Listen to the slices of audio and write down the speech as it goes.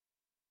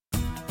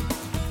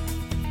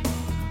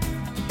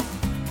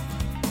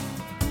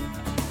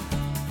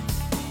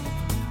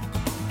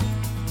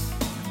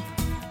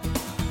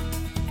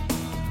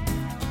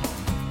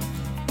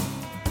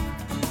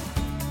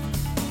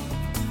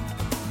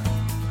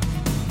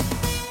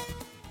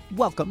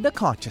Welcome to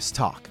Conscious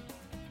Talk,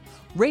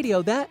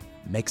 radio that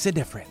makes a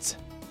difference.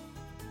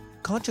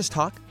 Conscious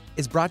Talk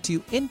is brought to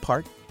you in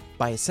part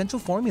by Essential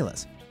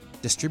Formulas,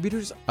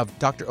 distributors of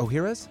Dr.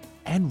 Ohhira's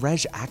and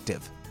Reg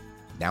Active,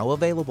 now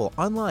available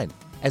online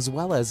as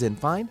well as in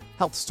fine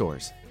health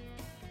stores.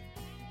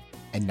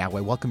 And now I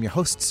welcome your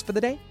hosts for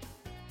the day,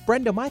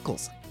 Brenda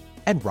Michaels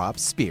and Rob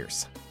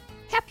Spears.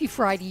 Happy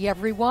Friday,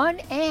 everyone,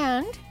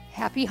 and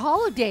happy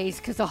holidays,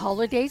 because the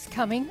holiday's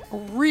coming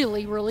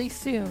really, really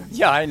soon.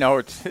 Yeah, I know.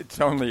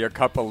 It's only a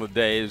couple of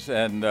days,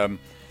 and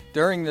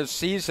during this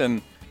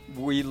season,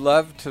 we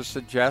love to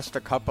suggest a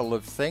couple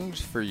of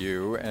things for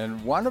you,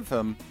 and one of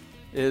them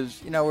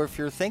is, if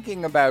you're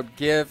thinking about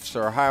gifts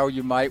or how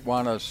you might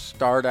want to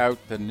start out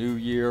the new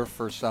year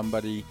for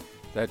somebody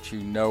that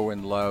you know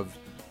and love,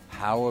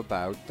 how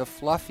about the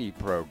Fluffy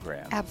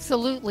program?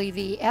 Absolutely.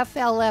 The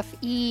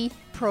FLFE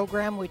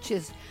program, which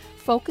is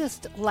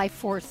Focused Life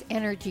Force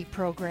Energy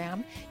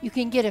Program. You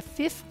can get a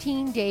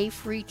 15-day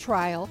free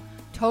trial,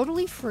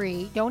 totally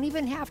free. Don't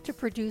even have to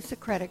produce a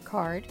credit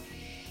card.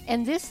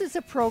 And this is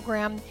a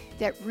program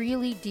that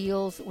really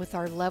deals with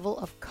our level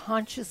of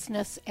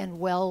consciousness and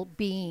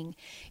well-being.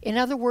 In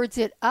other words,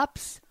 it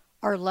ups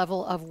our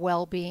level of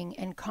well-being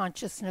and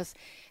consciousness.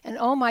 And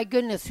oh my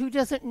goodness, who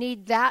doesn't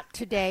need that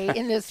today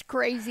in this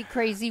crazy,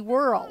 crazy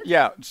world?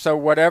 Yeah, so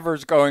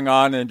whatever's going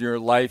on in your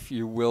life,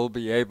 you will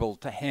be able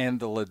to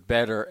handle it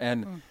better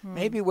and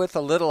maybe with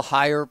a little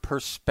higher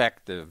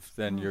perspective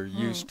than you're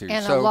used to.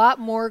 And a lot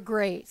more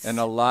grace. And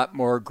a lot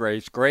more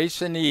grace.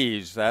 Grace and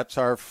ease, that's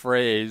our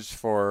phrase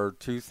for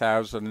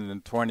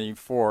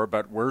 2024,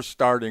 but we're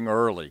starting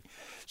early.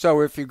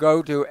 So if you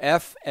go to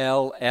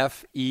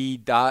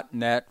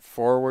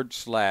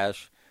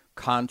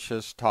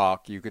flfe.net/conscious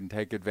talk, you can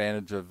take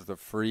advantage of the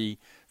free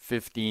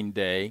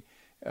 15-day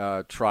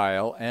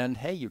trial. And,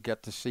 hey, you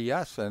get to see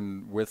us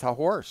and with a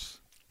horse.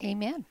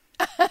 Amen.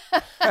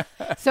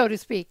 So to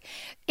speak.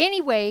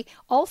 Anyway,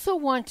 also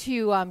want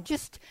to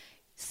just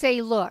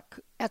say,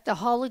 look, at the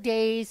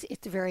holidays,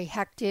 it's very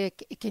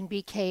hectic. It can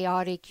be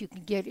chaotic. You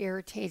can get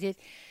irritated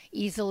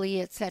easily,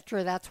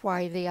 etc. That's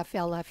why the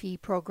FLFE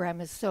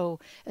program is so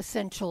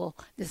essential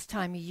this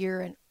time of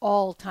year and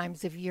all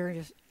times of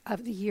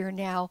the year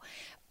now.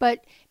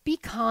 But be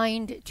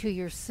kind to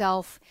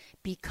yourself,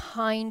 be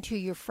kind to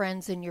your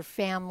friends and your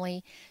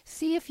family.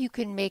 See if you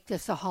can make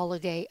this a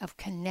holiday of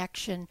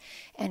connection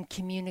and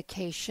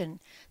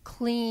communication.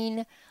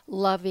 Clean,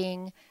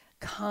 loving,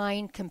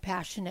 kind,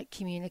 compassionate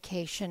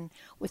communication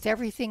with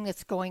everything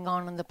that's going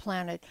on the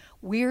planet.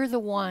 We're the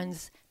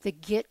ones that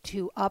get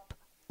to up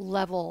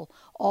level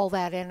all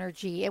that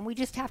energy, and we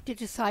just have to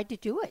decide to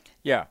do it.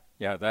 Yeah,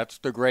 that's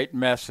the great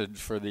message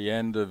for the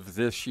end of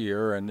this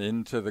year and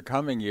into the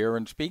coming year.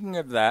 And speaking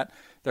of that,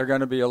 there are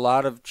going to be a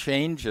lot of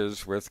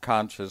changes with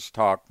Conscious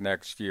Talk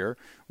next year.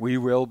 We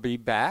will be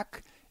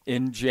back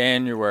in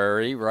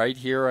January right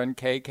here on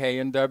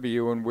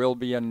KKNW, and we'll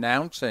be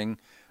announcing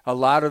a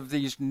lot of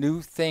these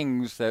new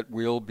things that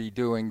we'll be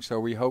doing. So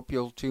we hope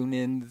you'll tune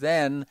in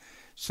then,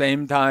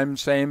 same time,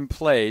 same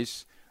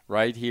place,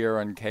 right here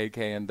on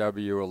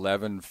KKNW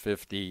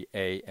 1150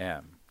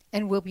 AM.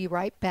 And we'll be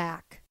right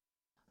back.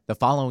 The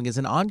following is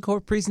an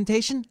encore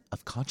presentation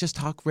of Conscious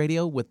Talk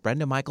Radio with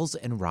Brenda Michaels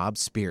and Rob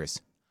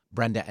Spears.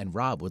 Brenda and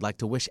Rob would like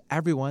to wish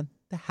everyone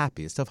the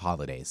happiest of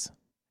holidays.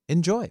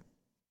 Enjoy.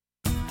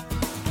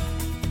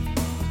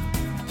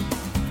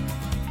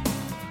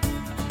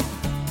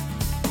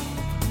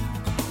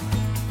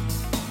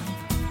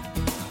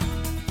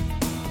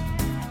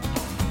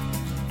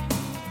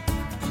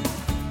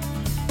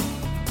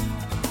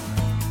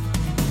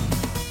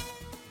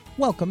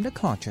 Welcome to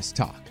Conscious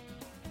Talk,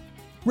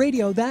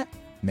 radio that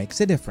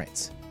makes a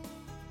difference.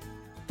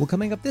 Well,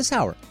 coming up this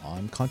hour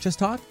on Conscious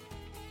Talk,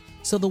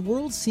 so the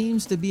world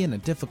seems to be in a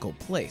difficult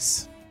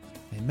place,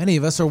 and many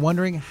of us are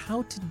wondering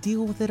how to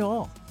deal with it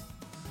all.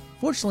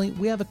 Fortunately,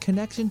 we have a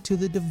connection to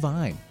the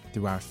divine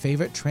through our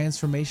favorite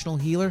transformational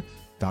healer,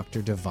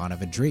 Dr. DiVanna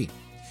VaDree,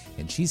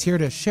 and she's here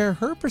to share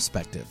her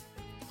perspective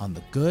on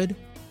the good,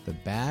 the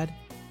bad,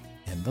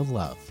 and the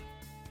love.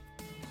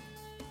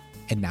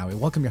 And now we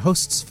welcome your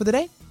hosts for the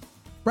day,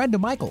 Brenda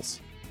Michaels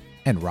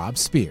and Rob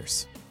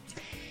Spears.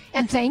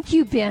 And thank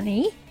you,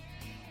 Benny.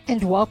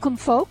 And welcome,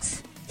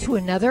 folks, to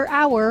another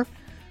hour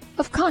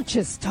of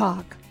Conscious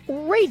Talk,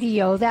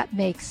 radio that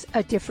makes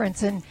a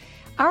difference. And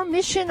our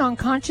mission on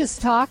Conscious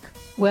Talk,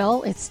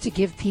 well, it's to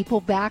give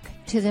people back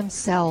to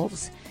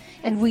themselves.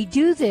 And we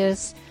do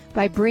this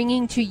by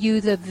bringing to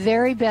you the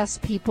very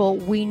best people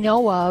we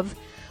know of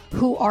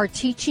who are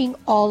teaching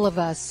all of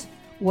us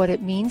what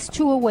it means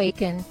to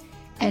awaken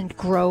and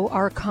grow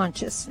our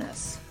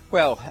consciousness.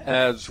 Well,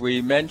 as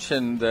we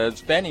mentioned,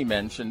 as Benny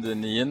mentioned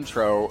in the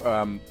intro,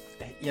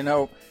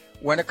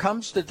 when it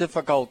comes to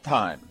difficult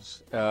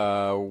times,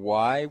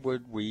 why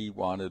would we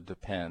want to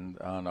depend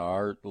on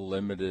our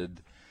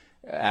limited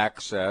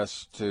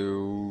access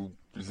to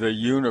the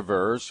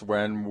universe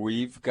when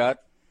we've got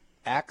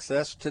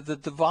access to the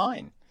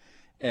divine?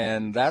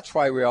 And that's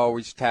why we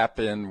always tap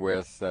in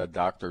with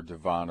Dr.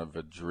 DiVanna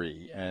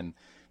VaDree. And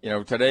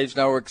today's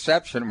no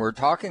exception. We're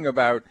talking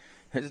about,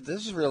 this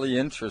is really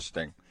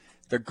interesting,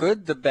 the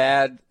good, the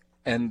bad,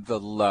 and the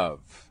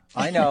love.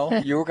 I know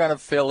you were going to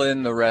fill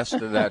in the rest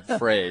of that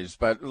phrase,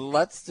 but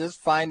let's just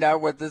find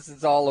out what this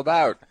is all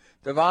about.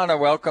 DiVanna,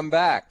 welcome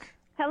back.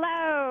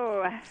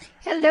 Hello.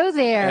 Hello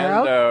there.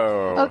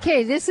 Hello.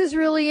 Okay, this is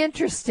really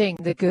interesting.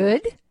 The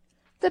good,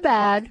 the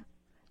bad,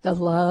 the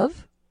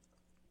love.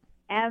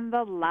 And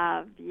the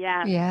love,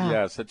 yes. Yeah.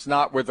 Yes, it's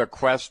not with a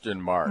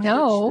question mark.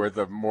 No. It's with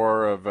a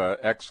more of an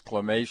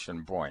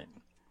exclamation point.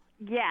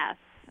 Yes.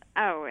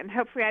 Oh, and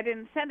hopefully I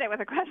didn't send it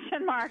with a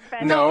question mark.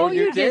 But No,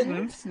 you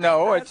didn't. didn't.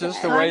 No, it's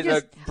just the way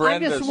that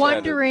Brenda said it. I'm just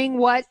wondering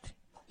what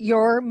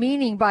you're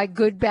meaning by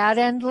good, bad,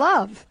 and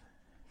love.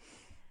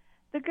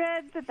 The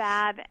good, the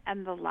bad,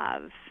 and the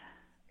love.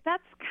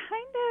 That's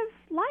kind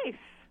of life.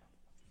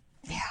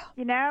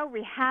 Yeah.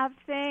 We have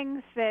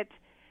things that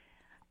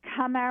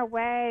come our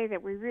way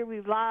that we really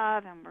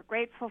love and we're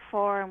grateful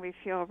for and we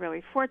feel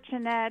really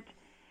fortunate.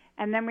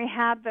 And then we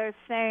have those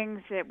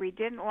things that we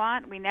didn't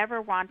want, we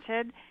never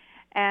wanted,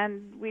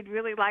 and we'd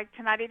really like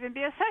to not even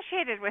be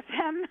associated with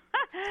them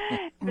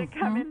that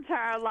come into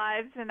our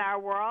lives and our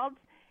world.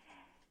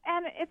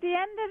 And at the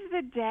end of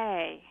the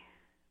day,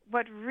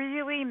 what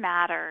really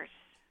matters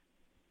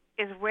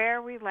is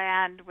where we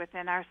land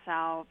within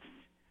ourselves,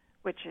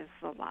 which is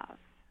the love.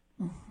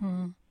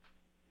 Mm-hmm.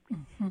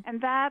 Mm-hmm.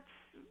 And that's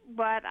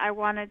what I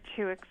wanted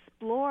to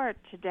explore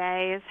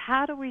today is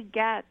how do we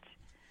get,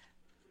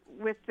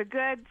 with the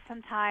good,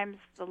 sometimes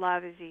the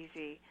love is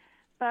easy,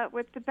 but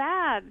with the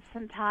bad,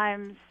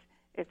 sometimes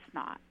it's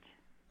not.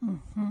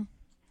 Mm-hmm.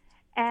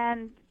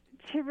 And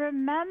to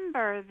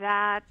remember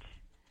that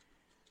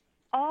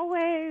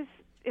always,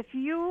 if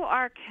you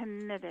are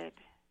committed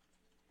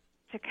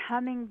to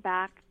coming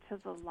back to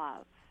the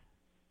love,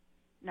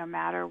 no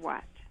matter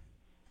what,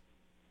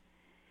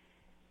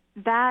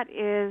 that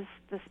is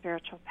the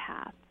spiritual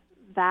path.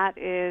 That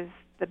is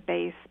the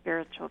base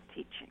spiritual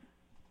teaching.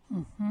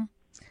 Mm-hmm.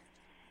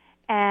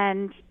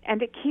 And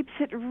it keeps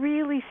it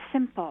really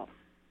simple.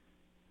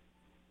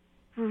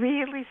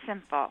 Really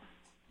simple.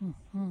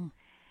 Mm-hmm.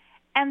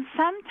 And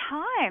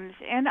sometimes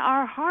in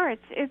our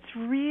hearts, it's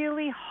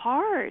really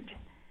hard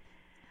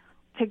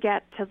to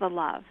get to the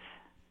love.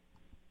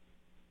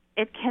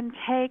 It can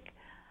take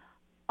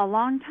a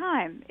long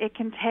time. It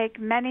can take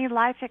many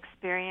life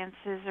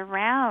experiences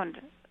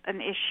around an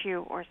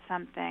issue or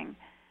something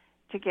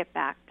to get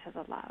back to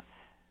the love.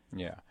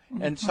 Yeah.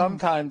 And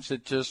sometimes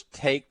it just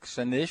takes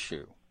an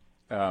issue.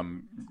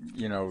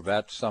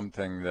 That's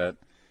something that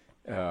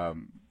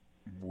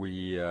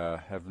we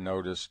have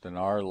noticed in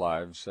our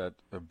lives, that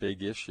a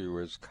big issue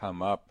has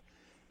come up.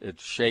 It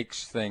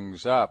shakes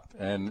things up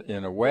and,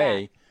 in a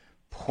way,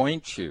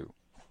 points you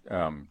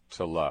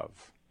to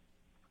love.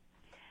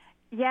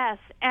 Yes,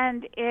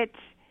 and it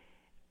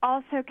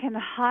also can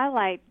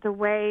highlight the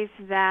ways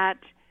that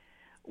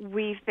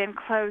we've been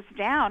closed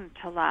down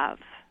to love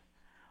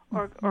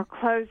or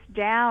closed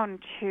down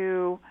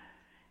to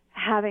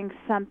having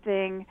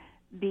something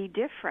be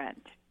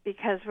different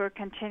because we're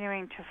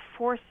continuing to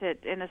force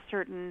it in a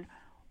certain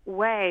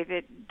way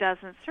that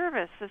doesn't serve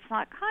us, that's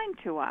not kind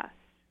to us.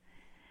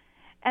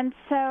 And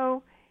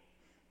so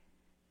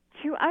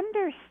to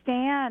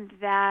understand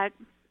that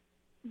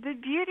the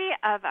beauty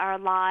of our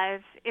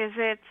lives is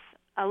it's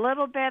a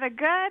little bit of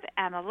good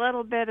and a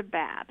little bit of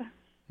bad.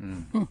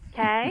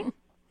 Okay?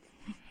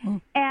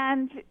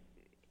 And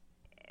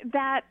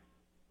that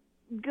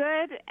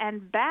good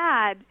and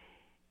bad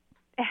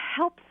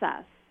helps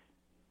us.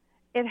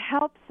 It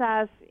helps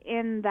us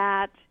in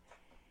that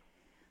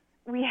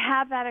we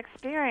have that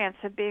experience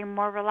of being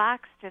more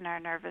relaxed in our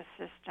nervous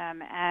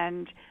system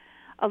and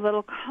a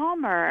little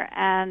calmer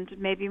and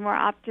maybe more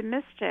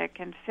optimistic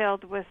and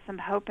filled with some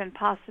hope and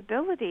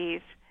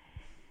possibilities.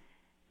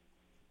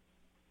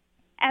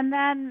 And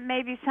then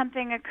maybe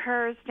something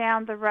occurs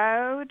down the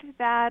road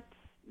that's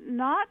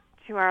not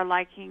to our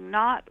liking,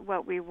 not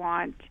what we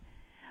want,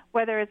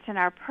 whether it's in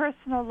our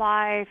personal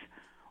life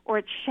or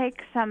it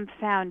shakes some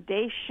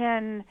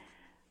foundation,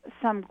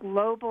 some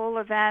global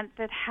event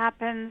that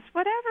happens,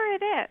 whatever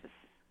it is.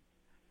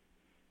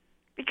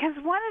 Because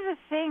one of the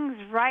things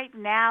right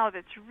now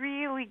that's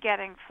really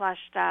getting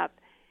flushed up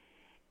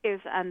is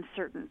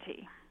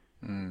uncertainty.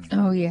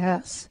 Oh,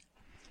 yes.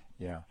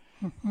 Yeah.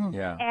 Mm-hmm.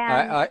 Yeah.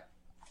 And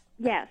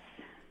yes.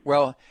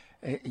 Well,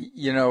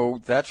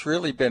 that's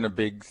really been a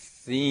big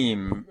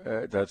theme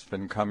that's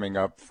been coming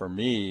up for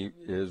me,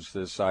 is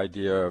this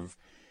idea of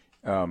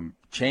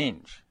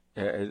change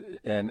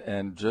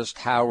and just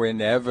how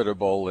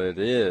inevitable it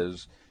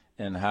is,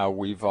 and how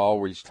we've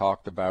always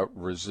talked about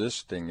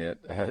resisting it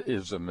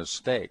is a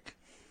mistake.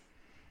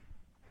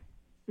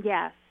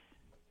 Yes.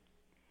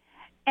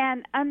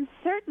 And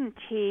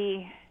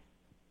uncertainty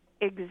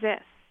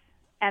exists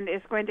and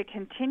is going to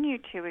continue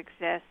to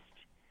exist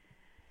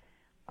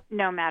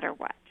no matter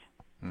what.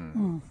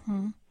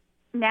 Mm-hmm.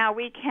 Now,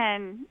 we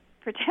can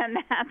pretend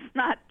that's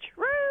not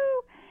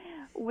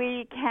true.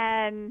 We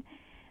can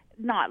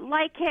not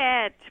like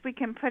it. We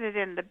can put it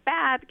in the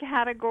bad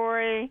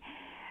category.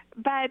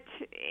 But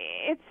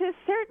it's as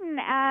certain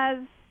as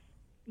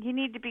you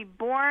need to be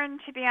born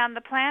to be on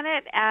the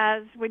planet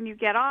as when you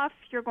get off,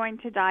 you're going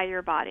to die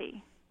your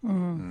body.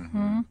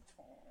 Mm-hmm.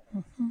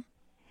 Mm-hmm.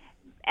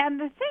 And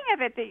the thing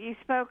of it that you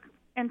spoke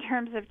in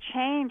terms of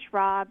change,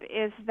 Rob,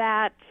 is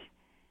that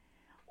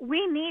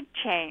we need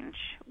change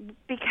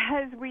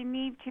because we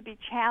need to be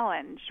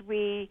challenged.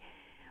 We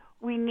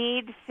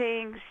need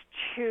things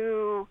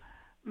to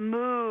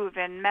move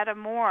and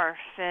metamorph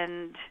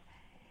and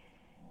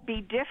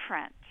be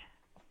different.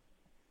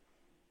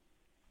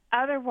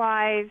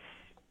 Otherwise,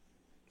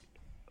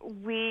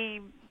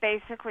 we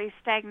basically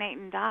stagnate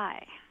and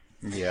die.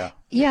 Yeah.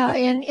 Yeah,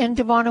 and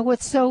DiVanna,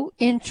 what's so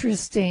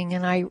interesting,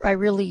 and I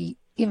really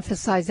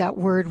emphasize that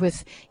word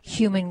with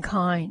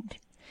humankind,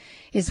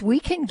 is we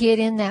can get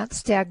in that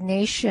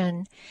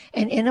stagnation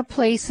and in a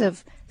place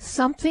of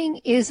something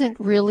isn't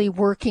really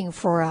working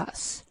for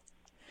us.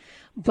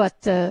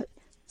 But the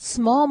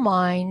small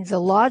mind, the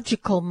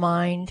logical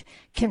mind,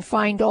 can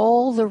find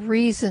all the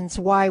reasons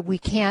why we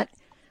can't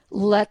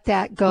let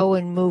that go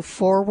and move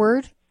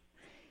forward.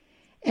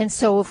 And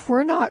so if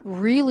we're not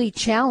really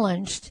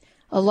challenged,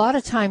 a lot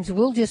of times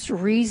we'll just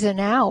reason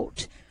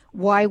out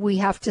why we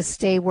have to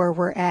stay where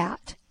we're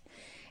at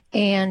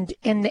and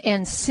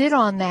sit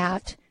on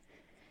that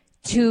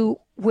to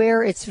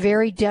where it's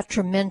very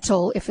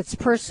detrimental. If it's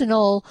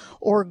personal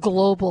or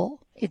global,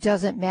 it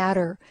doesn't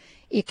matter.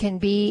 It can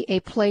be a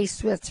place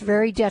that's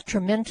very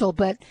detrimental,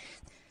 but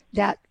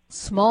that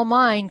small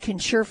mind can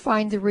sure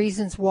find the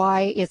reasons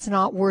why it's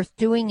not worth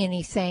doing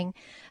anything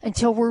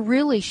until we're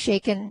really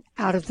shaken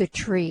out of the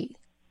tree.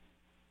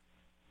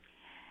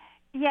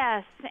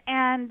 Yes,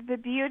 and the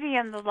beauty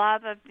and the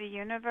love of the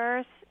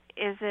universe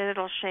is that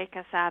it'll shake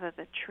us out of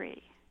the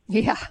tree.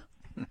 Yeah.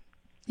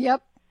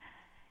 Yep.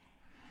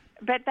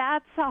 But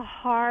that's a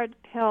hard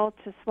pill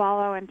to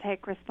swallow and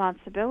take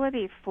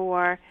responsibility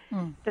for,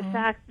 the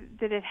fact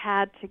that it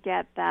had to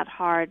get that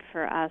hard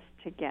for us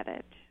to get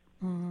it.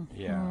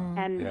 Yeah.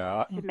 And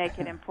to make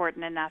it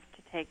important enough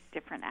to take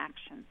different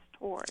actions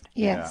toward.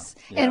 Yes.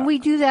 Yeah. And we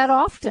do that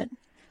often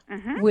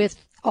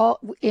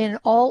in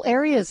all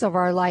areas of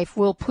our life.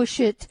 We'll push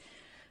it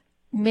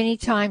many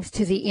times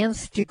to the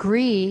nth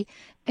degree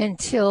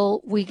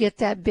until we get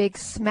that big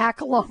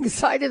smack along the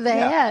side of the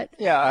head.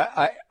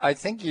 Yeah, I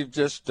think you've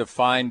just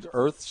defined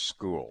Earth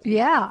School.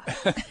 Yeah.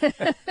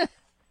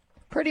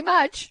 Pretty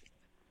much.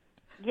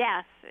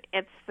 Yes,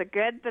 it's the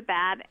good, the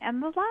bad,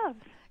 and the love.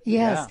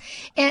 Yes.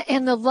 Yeah.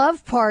 And the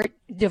love part,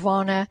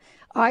 DiVanna,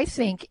 I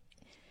think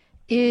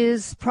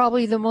is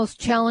probably the most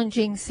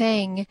challenging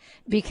thing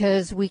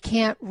because we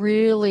can't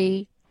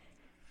really,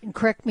 and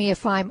correct me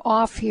if I'm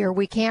off here,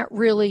 we can't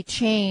really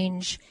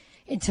change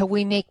until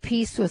we make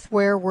peace with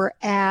where we're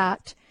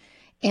at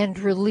and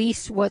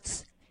release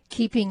what's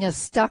keeping us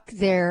stuck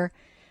there,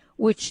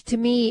 which to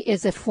me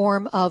is a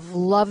form of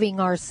loving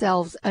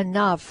ourselves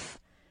enough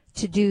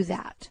to do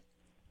that.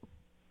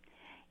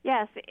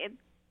 Yes,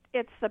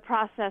 it's the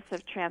process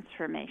of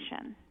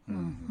transformation.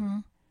 Mm-hmm.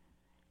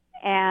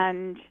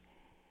 And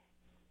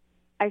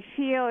I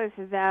feel as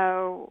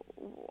though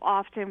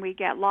often we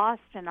get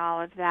lost in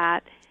all of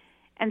that.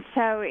 And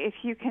so if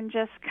you can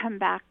just come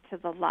back to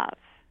the love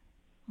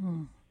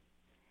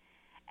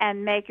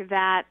and make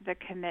that the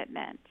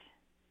commitment,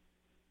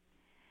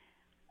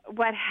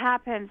 what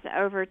happens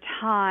over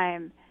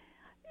time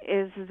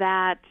is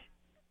that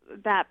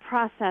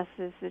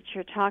processes that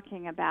you're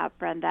talking about,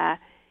 Brenda,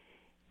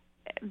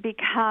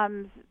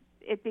 becomes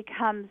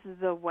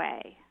the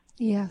way.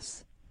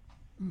 Yes.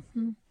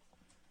 Mm-hmm.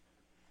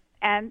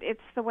 And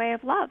it's the way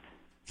of love.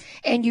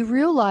 And you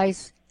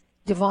realize,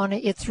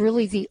 DiVanna, it's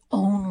really the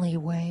only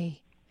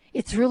way.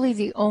 It's really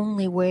the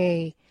only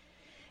way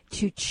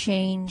to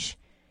change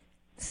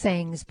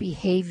things,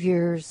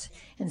 behaviors,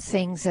 and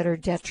things that are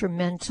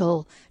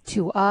detrimental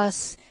to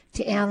us,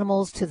 to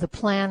animals, to the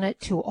planet,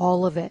 to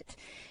all of it,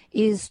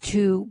 is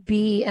to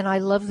be, and I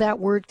love that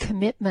word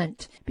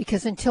commitment,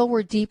 because until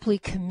we're deeply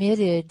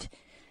committed,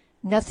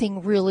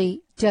 nothing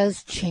really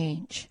does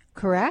change,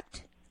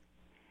 correct?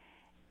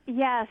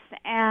 Yes,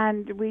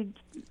 and we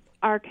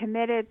are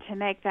committed to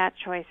make that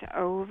choice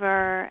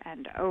over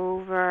and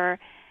over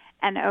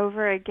and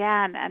over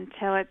again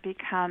until it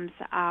becomes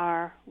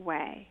our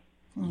way.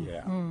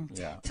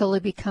 Yeah. Till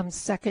it becomes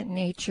second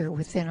nature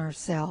within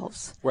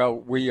ourselves. Well,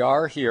 we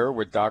are here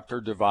with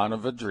Dr.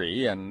 DiVanna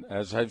VaDree, and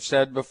as I've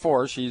said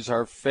before, she's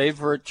our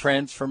favorite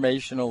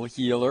transformational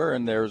healer,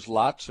 and there's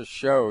lots of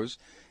shows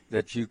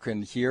that you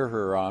can hear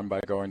her on by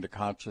going to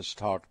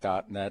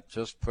conscioustalk.net.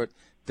 Just put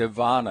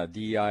DiVanna,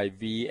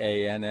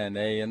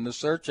 D-I-V-A-N-N-A, in the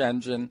search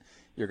engine.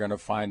 You're going to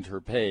find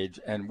her page,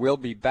 and we'll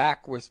be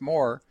back with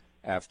more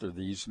after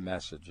these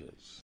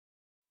messages.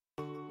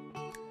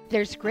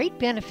 There's great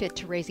benefit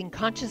to raising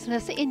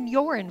consciousness in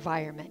your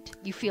environment.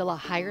 You feel a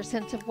higher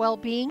sense of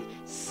well-being,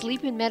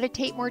 sleep and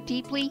meditate more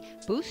deeply,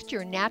 boost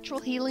your natural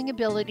healing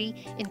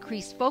ability,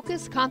 increase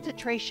focus,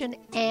 concentration,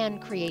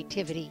 and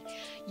creativity.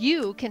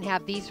 You can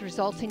have these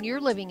results in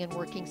your living and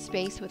working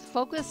space with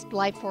focused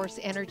Life Force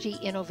Energy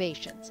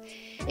innovations.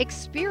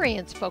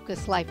 Experience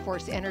focused Life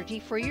Force Energy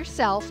for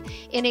yourself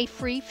in a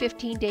free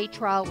 15-day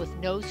trial with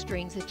no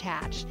strings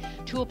attached.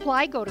 To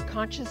apply, go to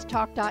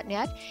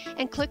conscioustalk.net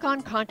and click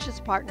on Conscious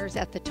Partners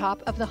at the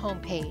top of the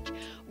homepage.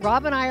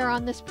 Rob and I are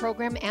on this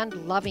program and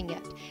loving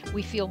it.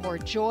 We feel more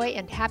joy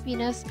and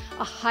happiness,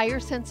 a higher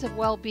sense of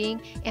well-being,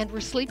 and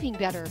we're sleeping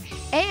better.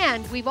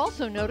 And we've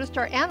also noticed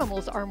our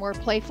animals are more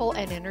playful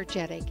and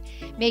energetic.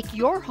 Make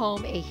your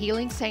home a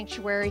healing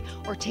sanctuary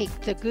or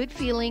take the good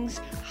feelings,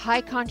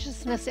 high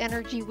consciousness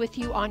energy with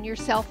you on your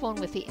cell phone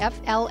with the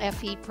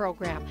FLFE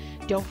program.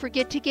 Don't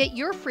forget to get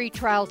your free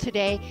trial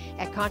today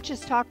at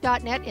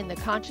conscioustalk.net in the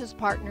Conscious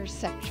Partners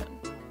section.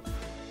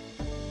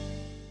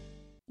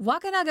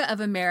 Wakanaga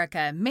of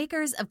America,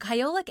 makers of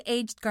Kyolic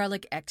Aged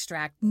Garlic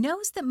Extract,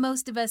 knows that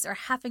most of us are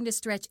having to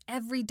stretch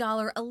every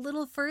dollar a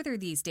little further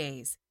these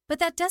days. But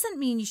that doesn't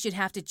mean you should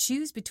have to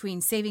choose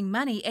between saving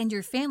money and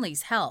your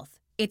family's health.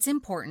 It's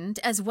important,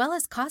 as well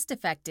as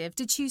cost-effective,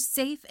 to choose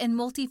safe and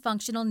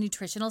multifunctional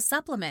nutritional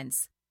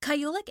supplements.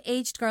 Kyolic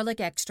Aged Garlic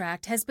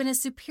Extract has been a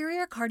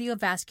superior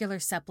cardiovascular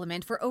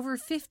supplement for over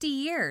 50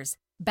 years,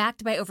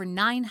 backed by over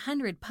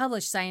 900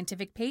 published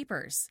scientific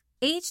papers.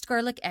 Aged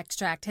garlic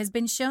extract has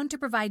been shown to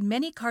provide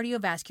many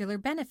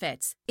cardiovascular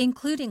benefits,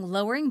 including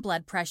lowering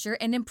blood pressure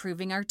and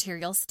improving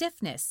arterial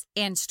stiffness,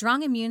 and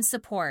strong immune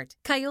support.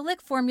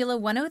 Kyolic Formula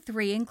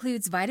 103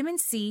 includes vitamin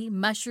C,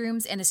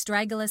 mushrooms, and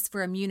astragalus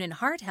for immune and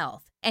heart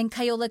health, and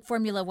Kyolic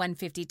Formula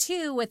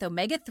 152 with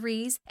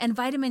omega-3s and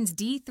vitamins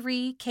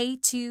D3,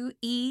 K2,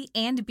 E,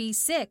 and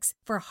B6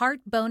 for heart,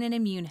 bone, and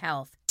immune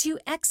health. Two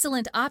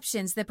excellent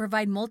options that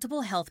provide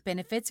multiple health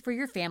benefits for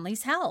your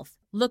family's health.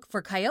 Look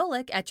for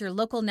Kyolic at your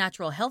local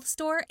natural health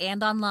store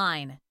and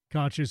online.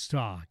 Conscious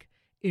Talk,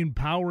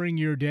 empowering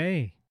your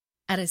day.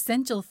 At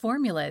Essential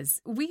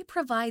Formulas, we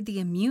provide the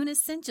immune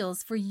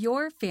essentials for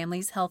your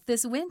family's health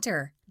this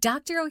winter.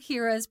 Dr.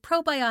 Ohhira's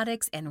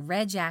Probiotics and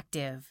Reg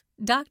Active.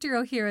 Dr.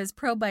 Ohhira's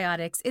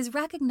Probiotics is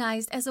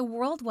recognized as a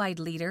worldwide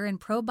leader in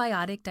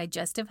probiotic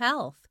digestive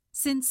health.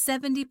 Since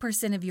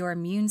 70% of your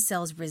immune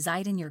cells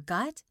reside in your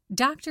gut,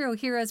 Dr.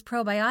 Ohhira's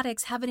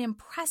probiotics have an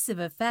impressive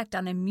effect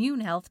on immune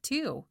health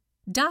too.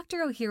 Dr.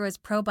 Ohhira's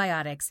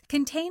probiotics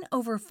contain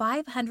over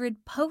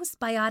 500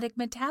 postbiotic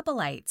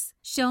metabolites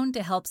shown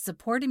to help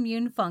support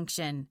immune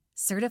function.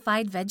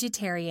 Certified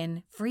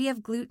vegetarian, free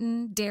of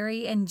gluten,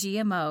 dairy, and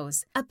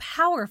GMOs, a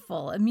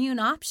powerful immune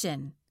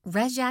option.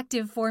 Reg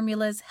Active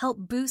formulas help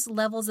boost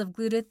levels of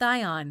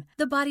glutathione,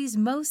 the body's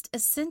most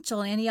essential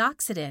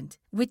antioxidant,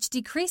 which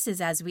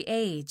decreases as we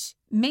age.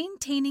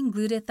 Maintaining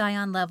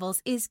glutathione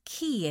levels is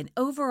key in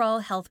overall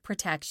health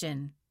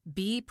protection.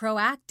 Be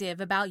proactive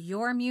about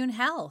your immune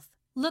health.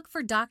 Look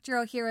for Dr.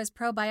 Ohhira's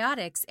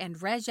Probiotics and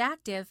Reg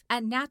Active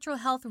at natural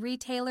health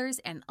retailers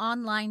and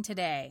online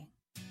today.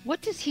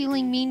 What does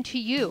healing mean to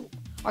you?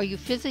 Are you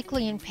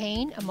physically in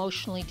pain,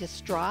 emotionally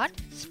distraught,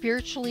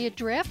 spiritually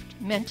adrift,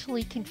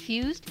 mentally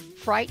confused,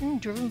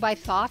 frightened, driven by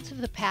thoughts of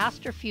the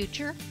past or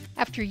future?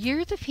 After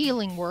years of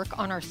healing work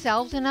on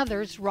ourselves and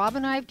others, Rob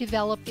and I have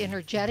developed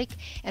energetic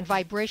and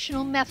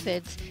vibrational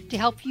methods to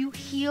help you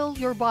heal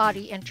your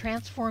body and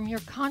transform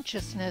your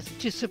consciousness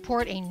to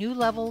support a new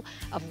level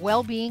of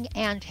well-being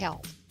and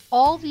health.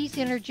 All these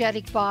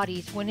energetic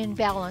bodies, when in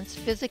balance,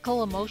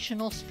 physical,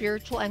 emotional,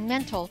 spiritual, and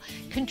mental,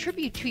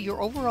 contribute to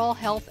your overall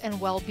health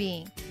and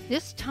well-being.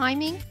 This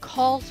timing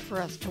calls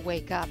for us to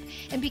wake up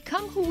and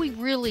become who we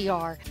really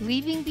are,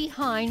 leaving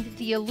behind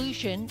the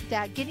illusion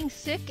that getting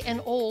sick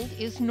and old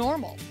is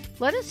normal.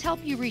 Let us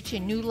help you reach a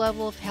new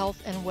level of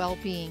health and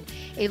well-being,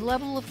 a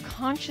level of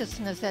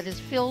consciousness that is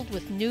filled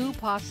with new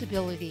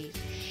possibilities.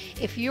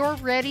 If you're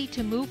ready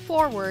to move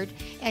forward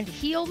and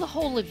heal the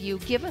whole of you,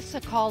 give us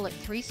a call at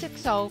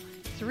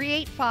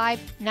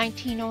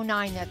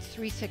 360-385-1909. That's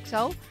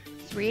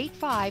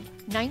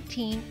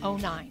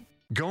 360-385-1909.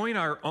 Going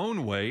our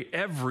own way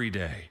every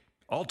day.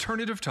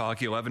 Alternative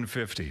Talk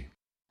 1150.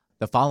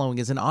 The following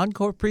is an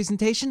encore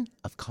presentation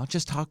of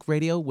Conscious Talk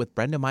Radio with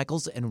Brenda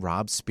Michaels and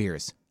Rob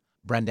Spears.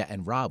 Brenda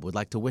and Rob would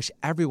like to wish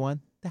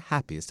everyone the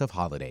happiest of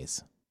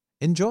holidays.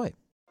 Enjoy.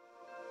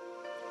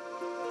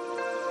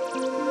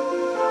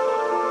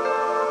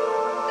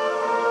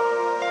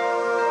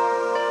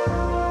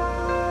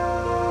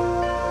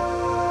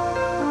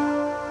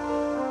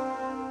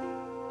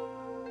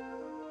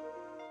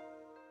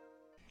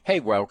 Hey,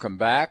 welcome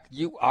back.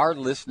 You are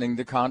listening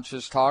to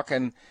Conscious Talk,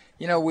 and,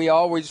 we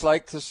always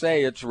like to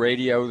say it's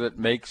radio that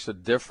makes a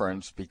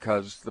difference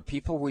because the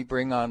people we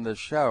bring on the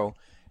show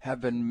have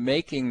been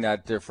making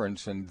that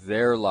difference in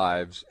their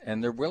lives,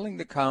 and they're willing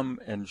to come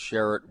and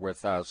share it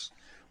with us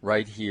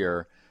right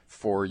here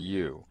for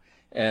you.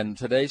 And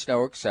today's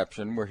no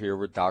exception. We're here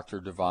with Dr.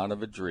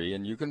 DiVanna VaDree,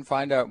 and you can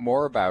find out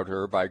more about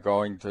her by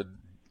going to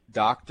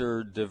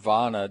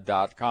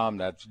DrDiVanna.com.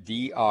 That's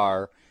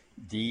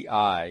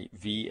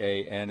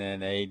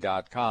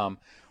DrDiVanna.com.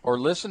 Or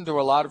listen to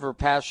a lot of her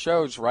past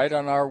shows right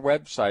on our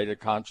website at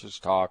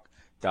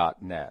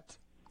conscioustalk.net.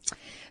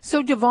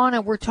 So,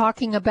 DiVanna, we're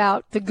talking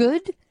about the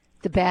good,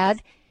 the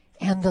bad,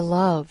 and the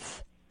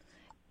love.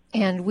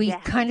 And we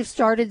kind of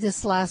started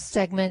this last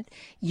segment,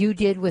 you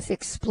did, with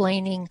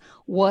explaining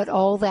what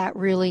all that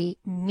really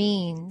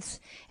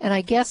means. And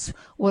I guess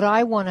what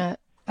I want to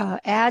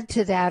add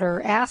to that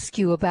or ask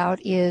you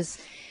about is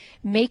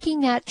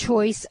making that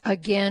choice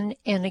again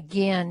and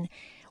again.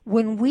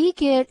 When we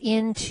get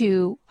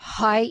into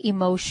high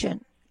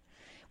emotion,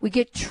 we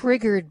get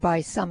triggered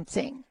by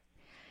something.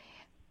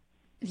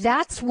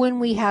 That's when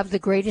we have the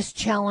greatest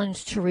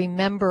challenge to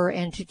remember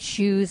and to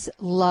choose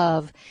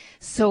love.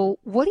 So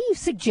what do you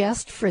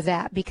suggest for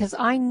that? Because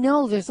I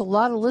know there's a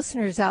lot of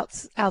listeners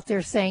out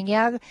there saying,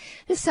 yeah,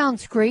 this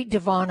sounds great,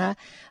 DiVanna,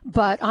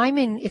 but I'm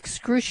in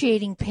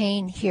excruciating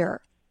pain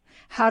here.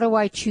 How do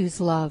I choose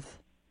love?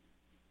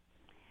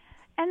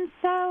 And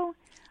so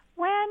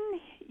when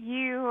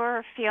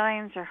your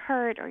feelings are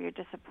hurt or you're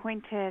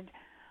disappointed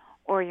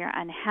or you're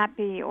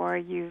unhappy, or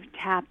you've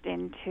tapped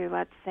into,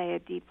 let's say, a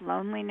deep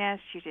loneliness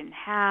you didn't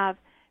have,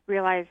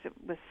 realized it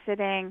was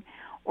sitting,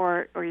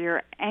 or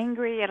you're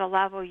angry at a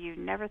level you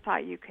never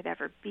thought you could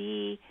ever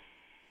be.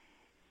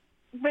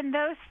 When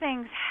those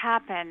things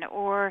happen,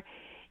 or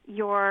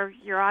you're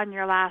on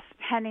your last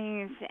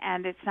pennies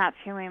and it's not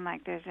feeling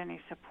like there's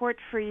any support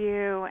for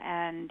you,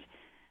 and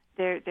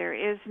there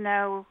is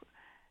no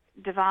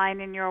divine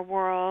in your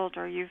world,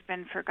 or you've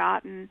been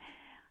forgotten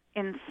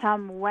in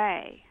some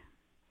way,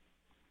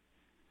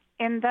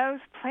 in those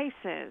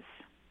places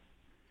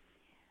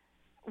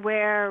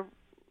where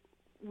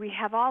we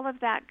have all of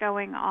that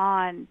going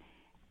on,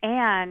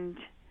 and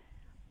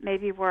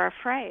maybe we're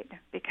afraid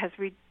because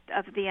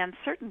of the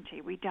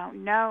uncertainty. We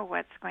don't know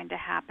what's going to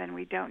happen.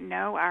 We don't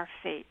know our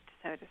fate,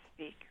 so to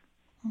speak.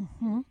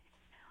 Mm-hmm.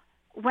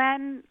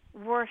 When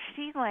we're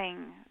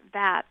feeling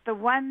that, the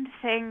one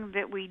thing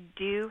that we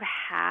do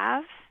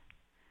have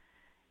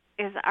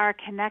is our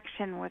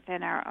connection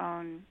within our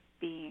own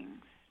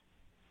beings.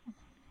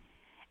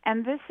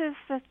 And this is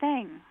the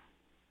thing.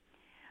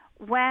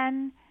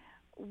 When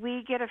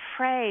we get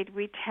afraid,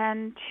 we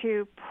tend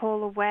to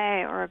pull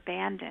away or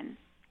abandon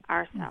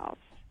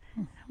ourselves.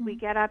 Mm-hmm. We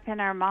get up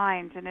in our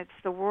minds, and it's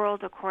the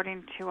world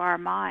according to our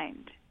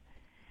mind.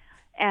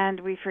 And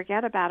we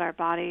forget about our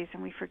bodies,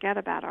 and we forget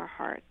about our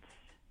hearts.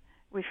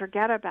 We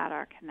forget about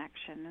our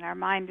connection, and our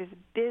mind is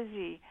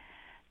busy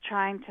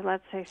trying to,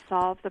 let's say,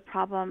 solve the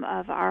problem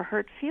of our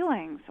hurt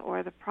feelings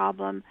or the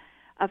problem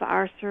of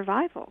our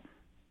survival.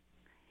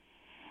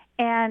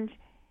 And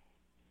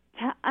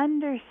to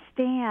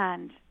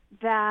understand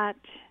that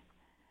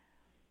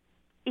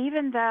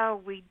even though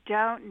we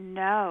don't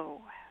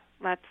know,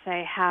 let's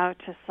say, how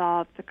to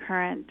solve the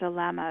current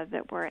dilemma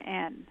that we're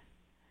in,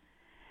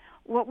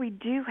 what we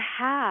do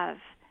have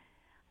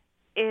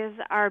is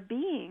our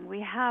being.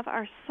 We have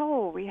our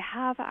soul. We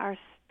have our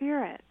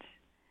spirit.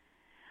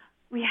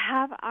 We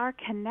have our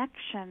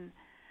connection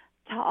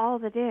to all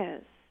that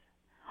is.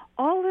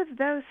 All of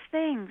those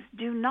things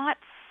do not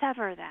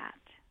sever that.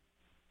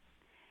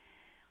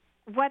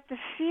 What the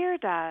fear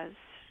does,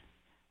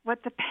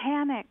 what the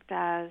panic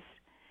does,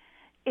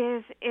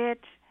 is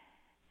it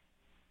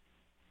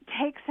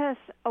takes us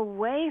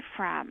away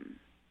from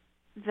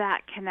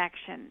that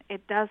connection.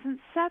 It doesn't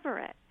sever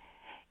it.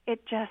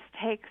 It just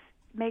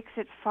makes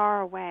it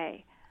far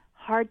away,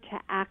 hard to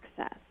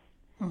access.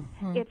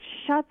 Mm-hmm. It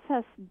shuts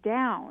us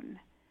down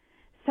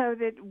so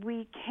that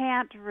we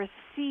can't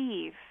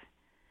receive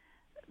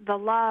the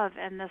love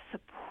and the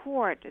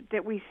support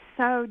that we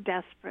so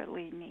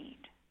desperately need.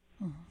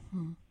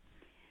 Mm-hmm.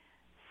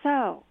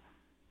 So,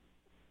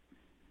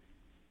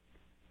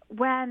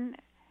 when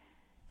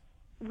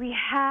we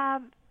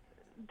have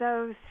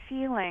those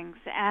feelings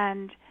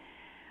and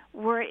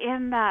we're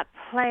in that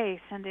place,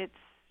 and it's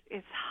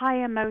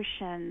high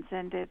emotions,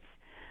 and it's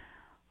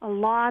a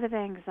lot of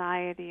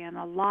anxiety and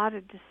a lot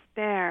of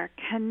despair,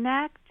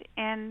 connect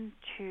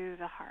into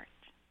the heart.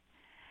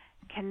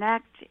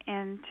 Connect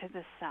into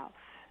the self.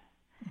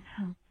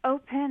 Mm-hmm.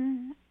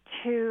 Open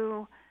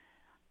to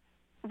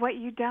what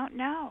you don't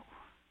know.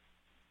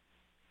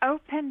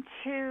 Open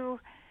to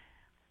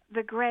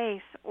the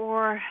grace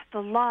or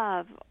the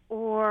love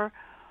or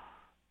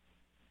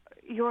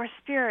your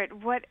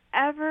spirit,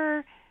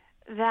 whatever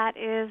that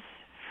is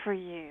for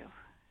you.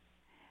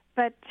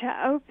 But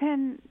to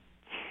open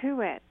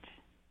to it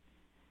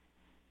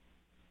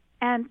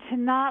and to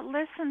not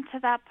listen to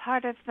that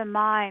part of the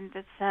mind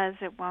that says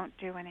it won't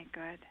do any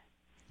good.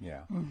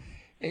 Yeah.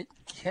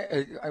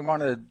 I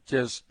want to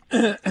just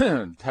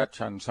touch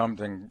on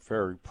something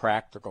very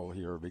practical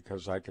here,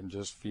 because I can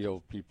just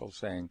feel people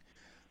saying,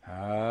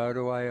 how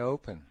do I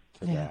open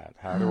to that?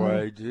 How do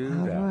I do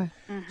that?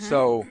 Mm-hmm.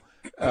 So,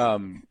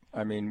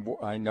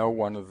 I know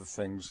one of the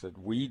things that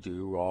we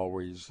do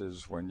always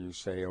is, when you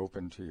say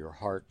open to your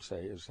heart,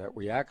 is that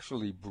we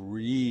actually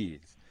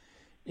breathe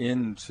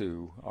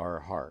into our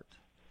heart.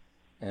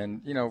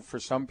 And, for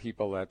some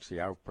people that's the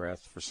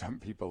out-breath. For some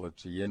people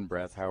it's the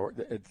in-breath.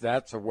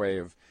 That's a way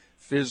of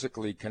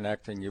physically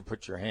connecting. You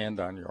put your hand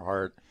on your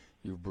heart,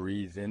 you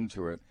breathe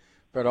into it.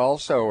 But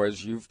also,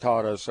 as you've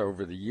taught us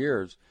over the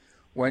years,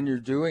 when you're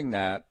doing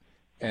that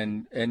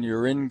and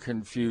you're in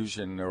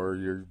confusion or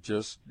you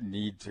just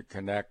need to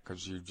connect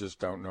because you just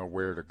don't know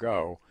where to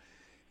go,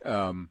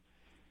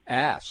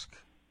 ask.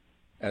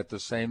 At the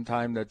same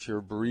time that you're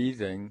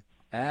breathing,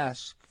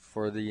 ask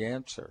for the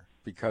answer.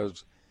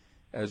 Because,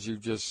 as you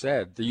just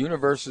said, the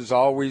universe is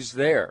always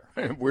there.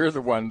 We're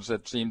the ones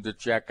that seem to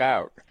check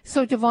out.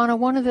 So, DiVanna,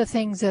 one of the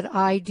things that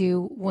I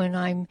do when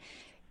I'm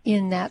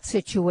in that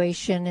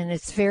situation, and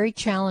it's very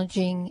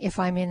challenging if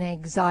I'm in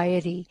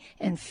anxiety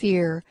and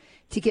fear,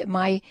 to get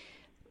my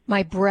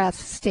breath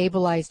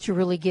stabilized, to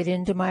really get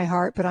into my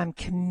heart, but I'm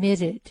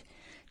committed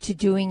to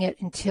doing it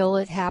until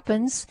it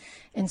happens.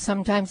 And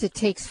sometimes it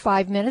takes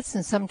 5 minutes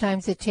and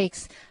sometimes it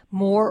takes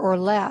more or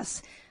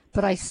less,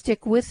 but I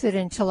stick with it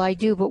until I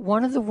do. But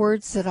one of the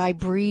words that I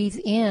breathe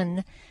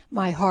in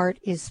my heart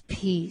is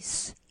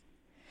peace.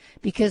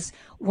 Because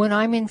when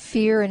I'm in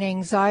fear and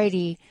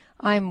anxiety,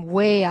 I'm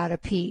way out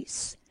of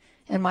peace.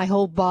 And my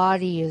whole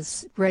body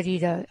is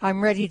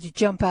I'm ready to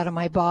jump out of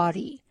my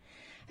body.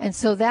 And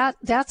so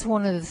that's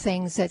one of the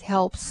things that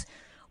helps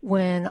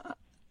when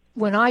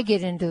I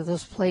get into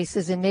those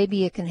places, and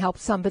maybe it can help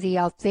somebody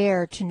out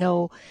there to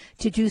know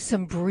to do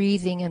some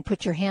breathing and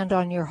put your hand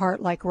on your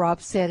heart, like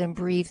Rob said, and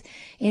breathe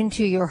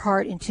into your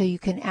heart until you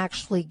can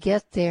actually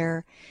get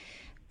there.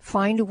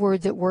 Find a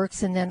word that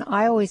works, and then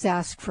I always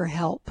ask for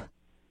help.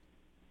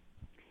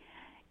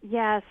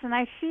 Yes, and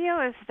I feel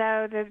as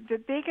though the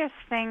biggest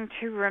thing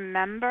to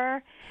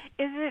remember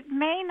is it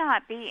may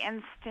not be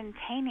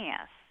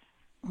instantaneous.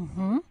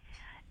 Mm-hmm.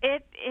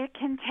 It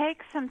can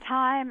take some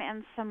time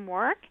and some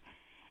work.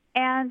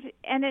 And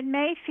it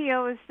may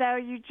feel as though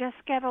you just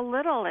get a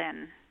little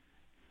in.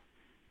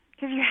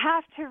 Because you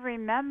have to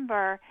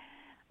remember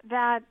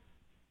that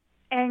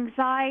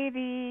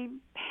anxiety,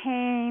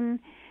 pain,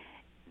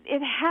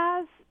 it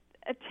has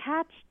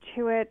attached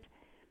to it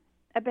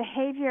a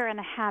behavior and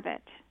a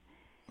habit.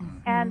 Mm-hmm.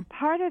 And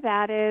part of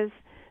that is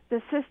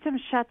the system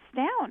shuts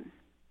down.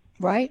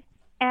 Right.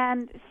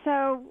 And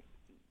so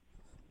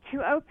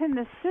to open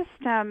the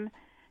system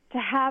to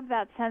have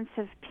that sense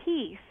of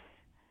peace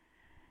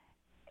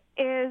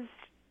is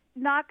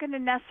not going to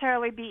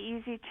necessarily be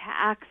easy to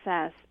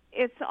access.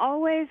 It's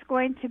always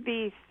going to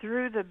be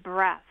through the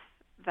breath,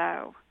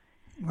 though,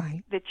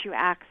 right, that you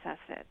access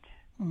it.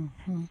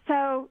 Mm-hmm.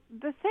 So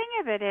the thing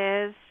of it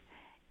is,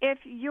 if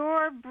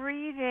you're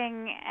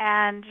breathing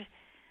and,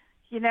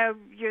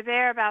 you're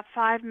there about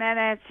 5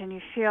 minutes and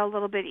you feel a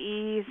little bit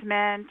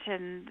easement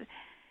and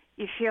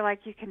you feel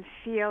like you can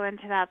feel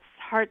into that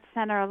heart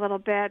center a little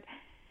bit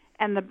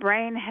and the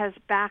brain has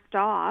backed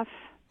off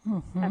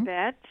mm-hmm. a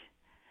bit,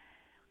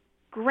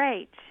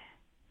 great.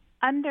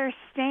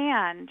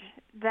 Understand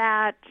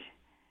that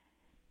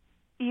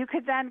you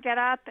could then get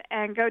up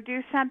and go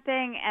do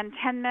something, and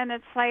 10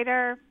 minutes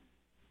later,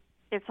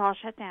 it's all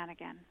shut down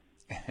again.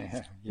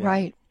 Yeah.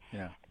 Right.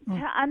 Yeah.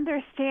 To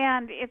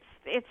understand,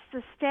 it's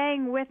the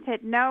staying with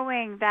it,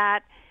 knowing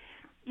that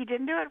you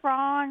didn't do it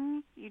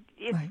wrong.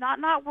 It's right.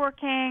 not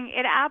working.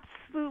 It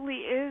absolutely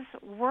is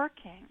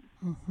working.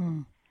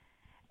 Mm-hmm.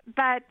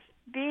 But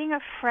being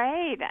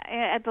afraid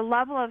at the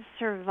level of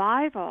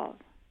survival,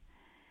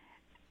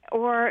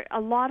 or a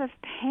lot of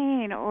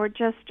pain, or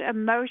just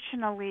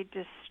emotionally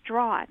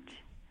distraught,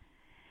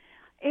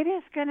 it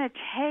is going to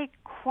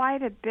take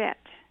quite a bit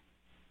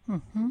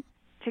mm-hmm.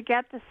 to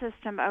get the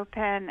system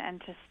open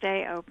and to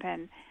stay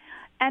open.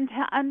 And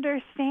to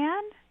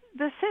understand,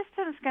 the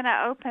system's going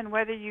to open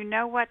whether you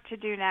know what to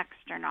do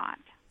next or not.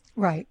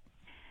 Right.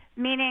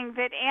 Meaning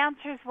that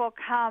answers will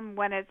come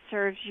when it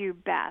serves you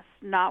best,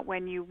 not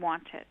when you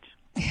want it.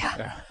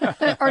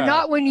 Yeah. Or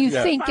not when you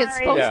think it's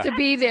supposed to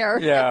be there.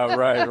 Yeah,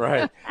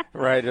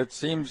 right. It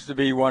seems to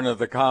be one of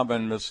the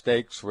common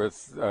mistakes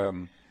with,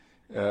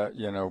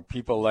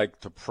 people like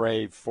to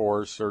pray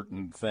for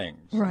certain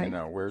things. Right.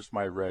 Where's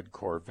my red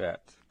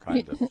Corvette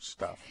kind of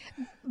stuff.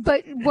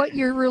 But what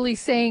you're really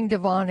saying,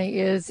 DiVanna,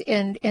 is,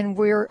 and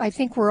I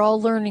think we're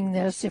all learning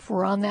this if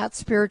we're on that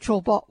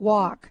spiritual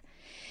walk,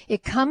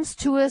 it comes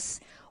to us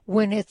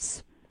when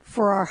it's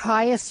for our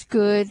highest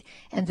good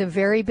and the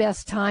very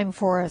best time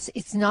for us.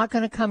 It's not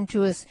going to come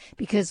to us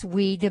because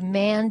we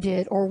demand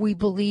it or we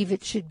believe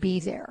it should be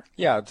there.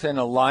 Yeah, it's in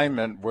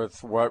alignment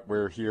with what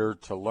we're here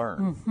to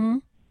learn. Mm-hmm.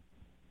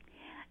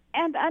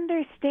 And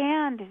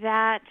understand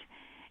that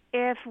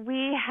if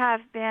we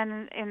have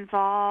been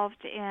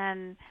involved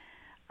in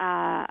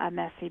a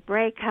messy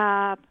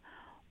breakup,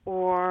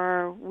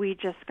 or we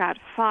just got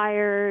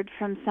fired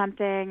from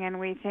something and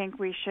we think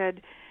we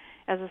should,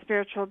 as a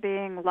spiritual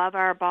being, love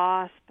our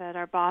boss, but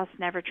our boss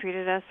never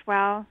treated us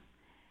well,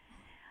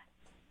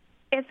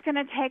 it's going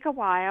to take a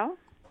while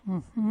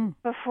mm-hmm.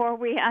 before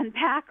we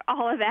unpack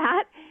all of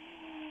that.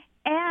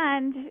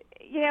 And,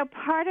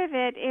 part of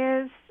it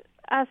is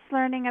us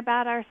learning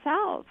about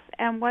ourselves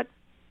and what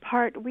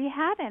part we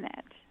had in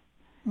it.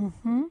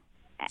 Mm-hmm.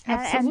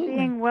 Absolutely.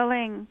 being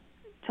willing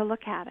to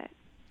look at it.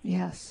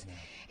 Yes.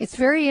 It's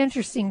very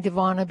interesting,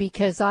 DiVanna,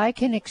 because I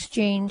can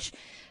exchange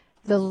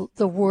the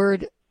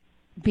word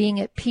being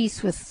at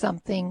peace with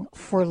something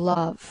for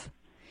love,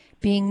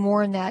 being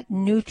more in that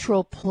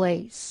neutral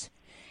place,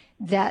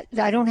 that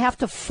I don't have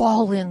to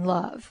fall in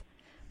love,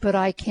 but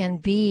I can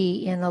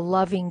be in a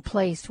loving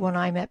place when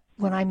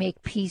I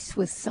make peace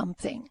with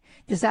something.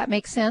 Does that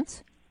make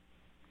sense?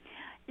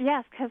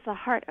 Yes, because the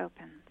heart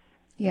opens.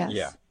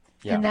 Yes.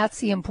 Yeah. And that's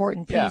the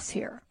important piece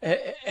here.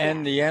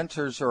 And the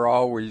answers are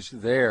always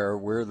there.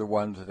 We're the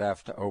ones that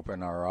have to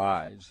open our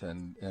eyes.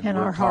 And we're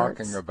our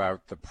talking hearts.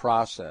 about the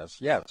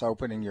process. Yes,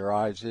 opening your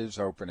eyes is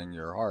opening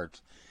your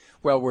hearts.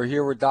 Well, we're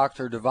here with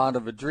Dr.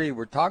 DiVanna VaDree.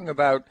 We're talking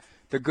about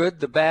the good,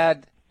 the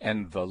bad,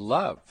 and the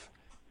love.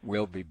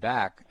 We'll be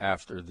back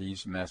after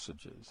these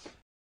messages.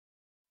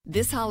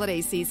 This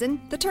holiday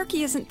season, the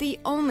turkey isn't the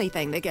only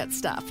thing that gets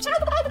stuffed.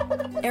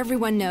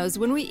 Everyone knows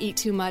when we eat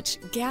too much,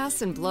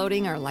 gas and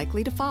bloating are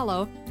likely to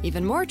follow.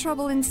 Even more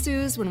trouble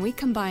ensues when we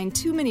combine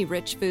too many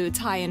rich foods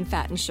high in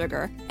fat and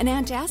sugar. An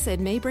antacid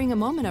may bring a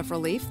moment of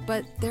relief,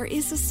 but there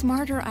is a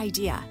smarter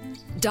idea.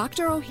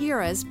 Dr.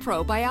 Ohhira's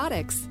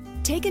Probiotics.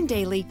 Taken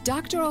daily,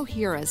 Dr.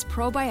 Ohhira's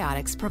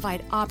probiotics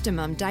provide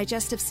optimum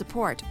digestive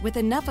support with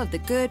enough of the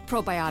good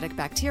probiotic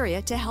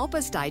bacteria to help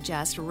us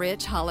digest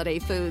rich holiday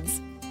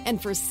foods.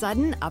 And for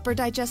sudden upper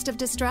digestive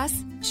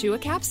distress, chew a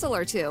capsule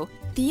or two.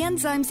 The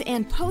enzymes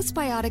and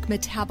postbiotic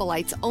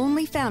metabolites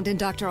only found in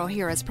Dr.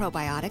 Ohhira's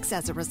probiotics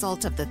as a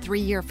result of the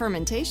 3-year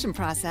fermentation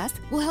process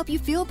will help you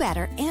feel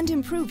better and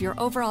improve your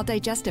overall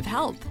digestive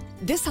health.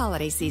 This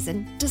holiday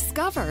season,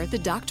 discover the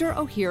Dr.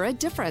 Ohhira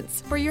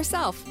difference for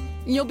yourself.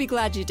 You'll be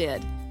glad you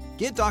did.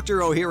 Get Dr.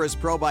 Ohhira's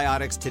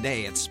probiotics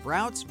today at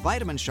Sprouts,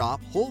 Vitamin Shop,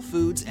 Whole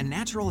Foods, and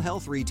natural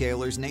health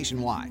retailers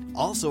nationwide.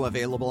 Also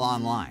available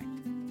online.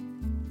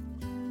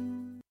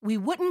 We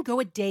wouldn't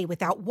go a day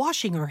without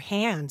washing our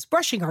hands,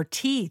 brushing our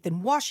teeth,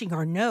 and washing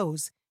our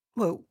nose.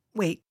 Whoa,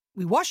 wait,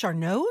 we wash our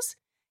nose?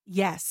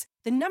 Yes,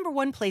 the number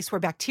one place where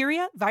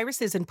bacteria,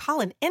 viruses, and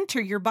pollen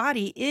enter your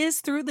body is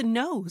through the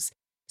nose.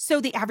 So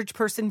the average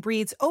person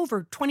breathes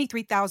over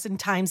 23,000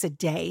 times a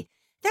day.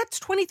 That's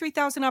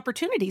 23,000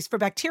 opportunities for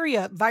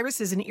bacteria,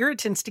 viruses, and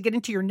irritants to get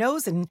into your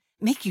nose and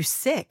make you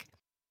sick.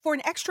 For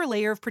an extra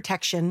layer of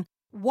protection,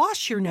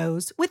 wash your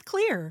nose with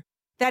Xlear.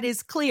 That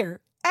is Xlear,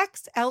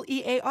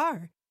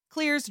 Xlear.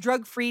 Xlear's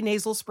drug-free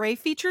nasal spray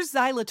features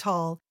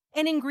xylitol,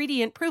 an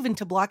ingredient proven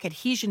to block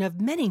adhesion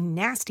of many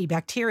nasty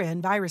bacteria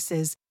and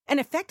viruses, and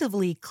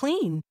effectively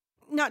clean.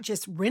 Not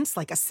just rinse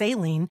like a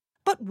saline,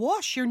 but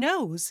wash your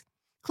nose.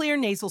 Xlear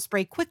nasal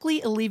spray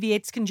quickly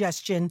alleviates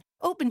congestion,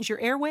 opens your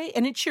airway,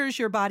 and ensures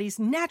your body's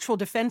natural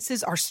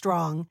defenses are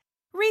strong.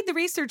 Read the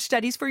research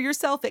studies for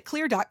yourself at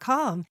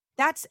Xlear.com.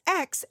 That's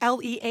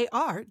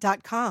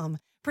Xlear.com.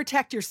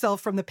 Protect yourself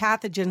from the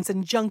pathogens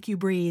and junk you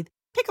breathe.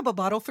 Pick up a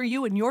bottle for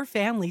you and your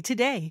family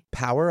today.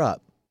 Power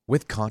up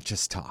with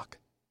Conscious Talk.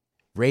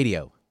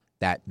 Radio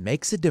that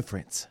makes a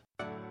difference.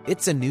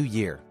 It's a new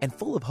year and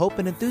full of hope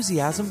and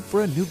enthusiasm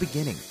for a new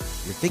beginning.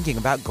 You're thinking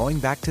about going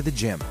back to the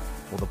gym.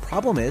 Well, the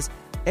problem is,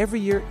 every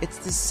year it's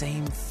the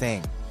same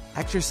thing.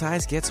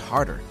 Exercise gets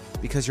harder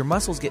because your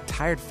muscles get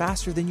tired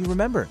faster than you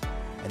remember.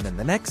 And then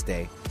the next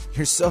day,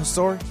 you're so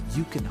sore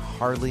you can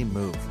hardly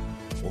move.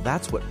 Well,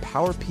 that's what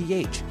Power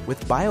pH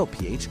with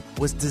BioPH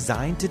was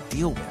designed to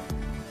deal with.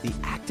 The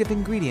active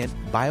ingredient,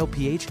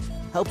 BioPH,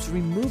 helps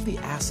remove the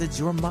acids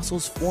your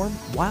muscles form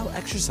while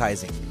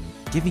exercising,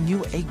 giving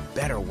you a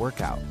better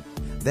workout.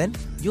 Then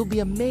you'll be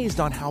amazed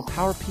on how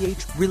Power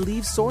pH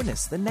relieves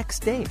soreness the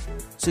next day,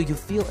 so you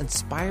feel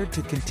inspired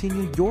to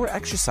continue your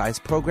exercise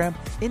program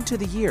into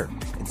the year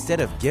instead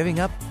of giving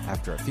up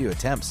after a few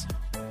attempts.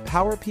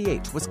 Power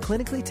pH was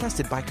clinically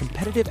tested by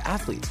competitive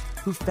athletes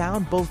who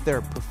found both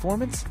their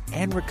performance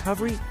and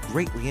recovery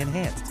greatly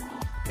enhanced.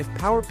 If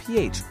Power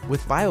pH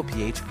with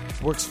BioPH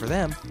works for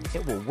them,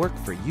 it will work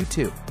for you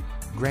too.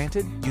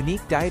 Granted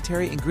unique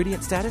dietary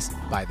ingredient status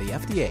by the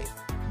FDA.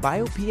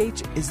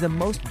 BioPH is the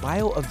most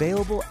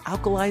bioavailable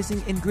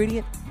alkalizing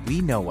ingredient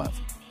we know of.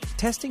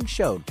 Testing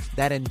showed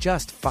that in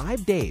just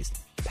 5 days,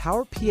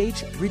 Power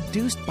pH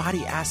reduced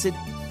body acid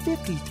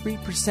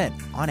 53%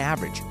 on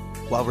average,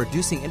 while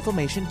reducing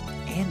inflammation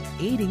and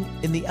aiding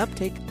in the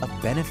uptake of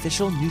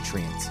beneficial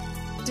nutrients.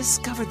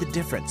 Discover the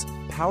difference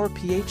Power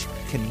pH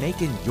can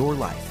make in your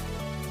life.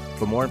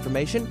 For more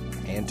information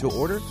and to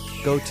order,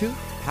 go to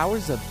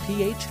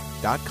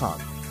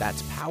powersofph.com.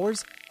 That's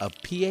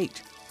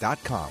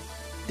powersofph.com.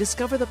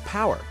 Discover the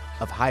power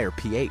of higher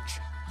pH.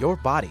 Your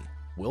body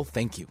will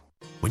thank you.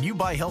 When you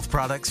buy health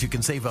products, you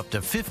can save up to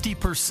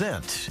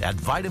 50% at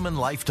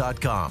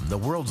vitaminlife.com, the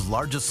world's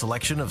largest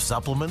selection of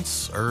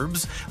supplements,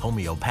 herbs,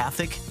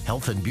 homeopathic,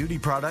 health and beauty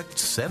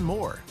products, and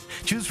more.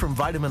 Choose from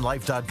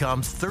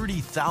vitaminlife.com's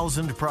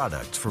 30,000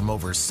 products from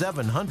over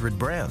 700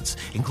 brands,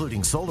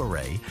 including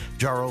Solaray,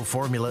 Jarrow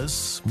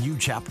Formulas, New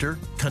Chapter,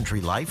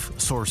 Country Life,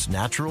 Source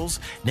Naturals,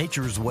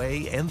 Nature's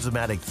Way,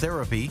 Enzymatic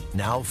Therapy,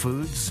 Now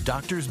Foods,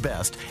 Doctor's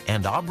Best,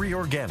 and Aubrey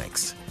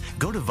Organics.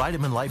 Go to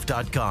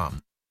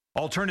vitaminlife.com.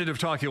 Alternative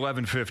Talk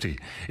 1150.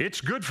 It's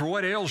good for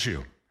what ails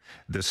you.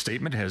 This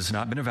statement has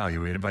not been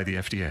evaluated by the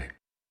FDA.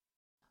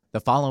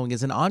 The following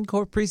is an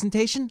encore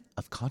presentation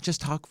of Conscious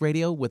Talk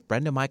Radio with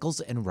Brenda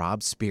Michaels and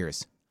Rob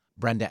Spears.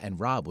 Brenda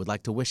and Rob would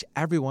like to wish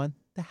everyone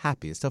the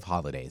happiest of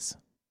holidays.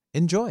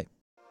 Enjoy.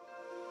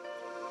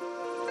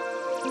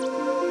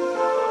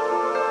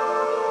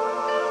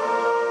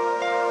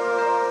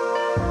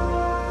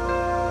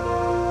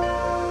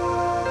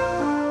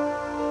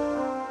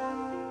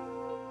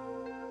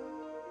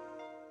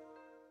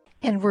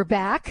 And we're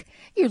back.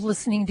 You're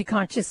listening to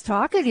Conscious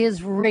Talk. It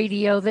is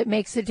radio that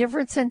makes a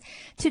difference. And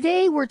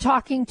today we're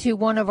talking to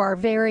one of our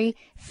very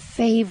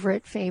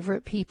favorite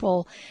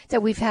people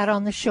that we've had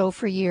on the show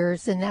for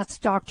years, and that's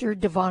Dr.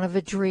 DiVanna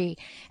VaDree.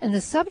 And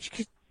the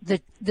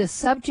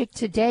subject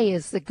today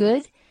is the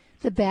good,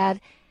 the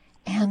bad,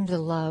 and the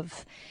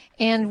love.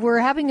 And we're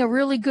having a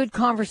really good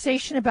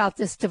conversation about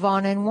this,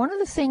 DiVanna. And one of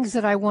the things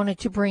that I wanted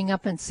to bring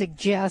up and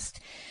suggest,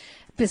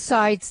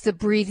 besides the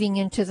breathing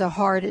into the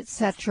heart,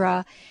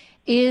 etc.,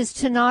 is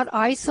to not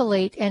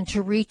isolate and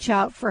to reach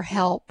out for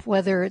help,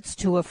 whether it's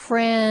to a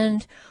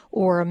friend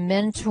or a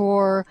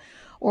mentor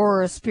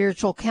or a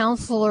spiritual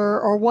counselor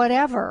or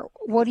whatever.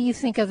 What do you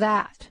think of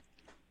that?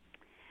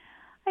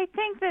 I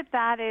think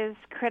that is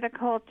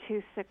critical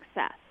to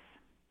success,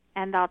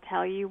 and I'll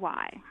tell you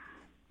why.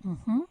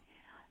 Mm-hmm.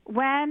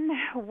 When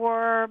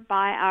we're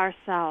by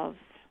ourselves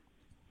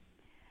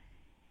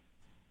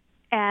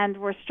and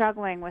we're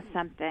struggling with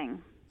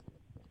something,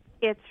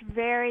 it's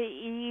very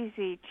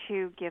easy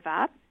to give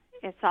up.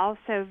 It's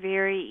also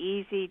very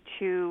easy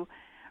to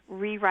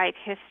rewrite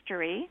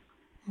history.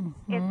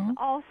 Mm-hmm. It's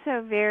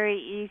also very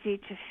easy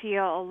to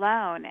feel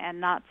alone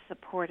and not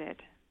supported.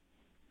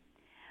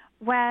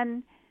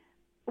 When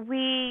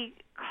we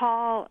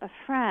call a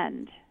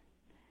friend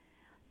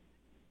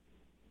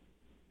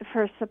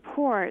for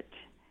support,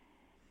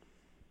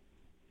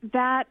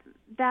 that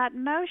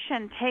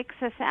motion takes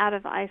us out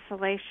of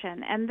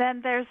isolation, and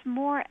then there's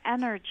more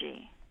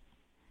energy.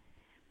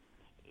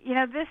 You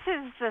know, this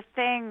is the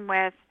thing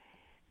with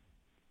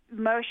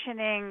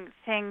motioning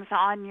things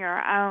on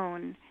your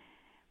own.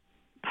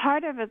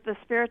 Part of it, the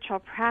spiritual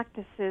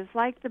practices,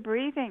 like the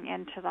breathing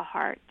into the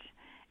heart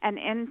and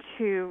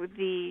into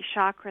the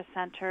chakra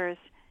centers,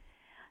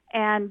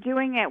 and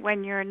doing it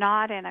when you're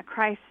not in a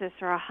crisis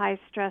or a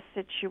high-stress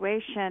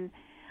situation,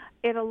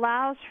 it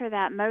allows for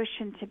that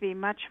motion to be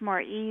much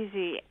more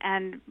easy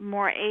and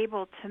more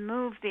able to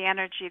move the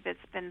energy that's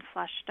been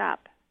flushed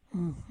up.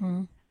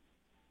 Mm-hmm.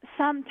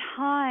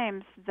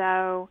 Sometimes,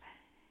 though,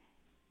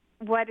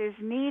 what is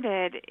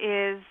needed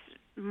is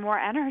more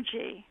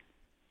energy.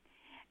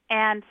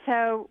 And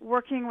so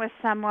working with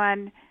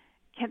someone,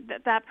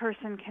 that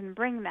person can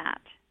bring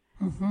that.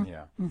 Mm-hmm.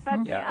 Yeah. Mm-hmm.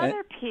 But the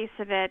other piece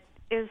of it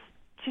is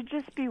to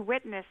just be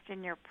witnessed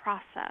in your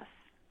process.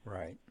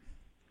 Right.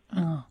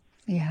 Oh,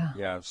 yeah.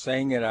 Yeah,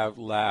 saying it out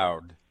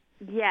loud,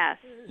 Yes.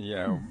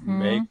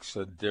 makes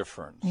a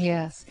difference.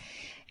 Yes.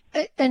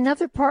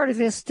 Another part of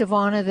this,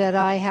 DiVanna, that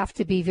I have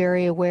to be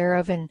very aware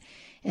of, and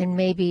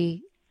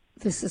maybe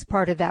this is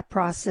part of that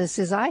process,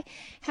 is I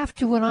have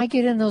to, when I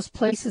get in those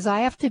places, I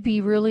have to be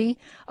really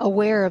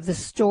aware of the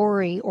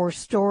story or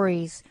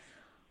stories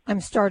I'm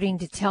starting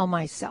to tell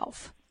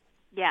myself.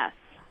 Yes.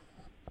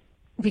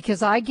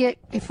 Because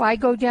if I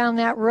go down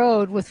that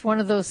road with one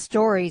of those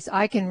stories,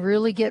 I can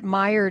really get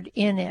mired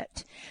in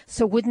it.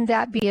 So wouldn't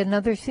that be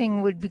another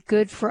thing would be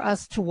good for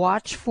us to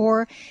watch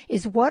for,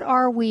 is what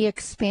are we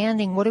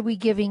expanding? What are we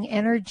giving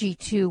energy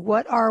to?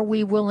 What are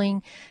we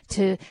willing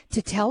to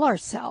tell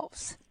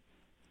ourselves?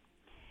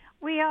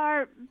 We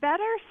are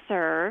better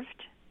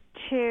served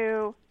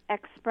to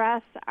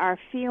express our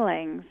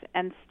feelings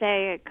and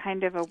stay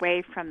kind of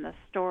away from the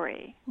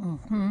story.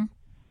 Mm-hmm.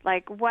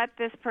 Like, what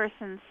this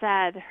person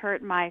said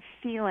hurt my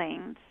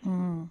feelings.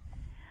 Mm.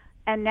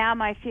 And now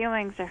my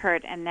feelings are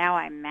hurt, and now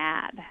I'm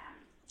mad.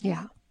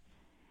 Yeah.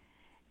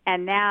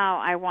 And now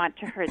I want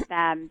to hurt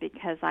them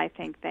because I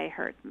think they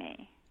hurt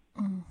me.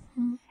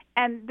 Mm-hmm.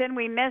 And then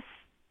we miss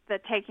the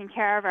taking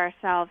care of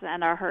ourselves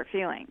and our hurt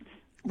feelings.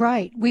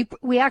 Right.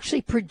 We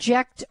actually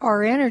project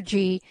our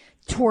energy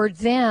toward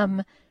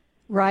them,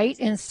 right,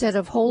 instead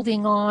of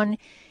holding on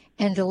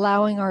and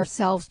allowing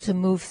ourselves to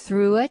move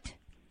through it.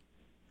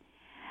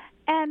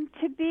 And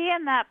to be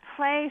in that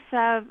place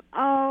of,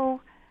 oh,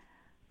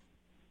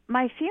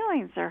 my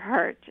feelings are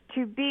hurt,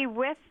 to be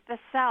with the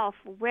self,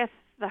 with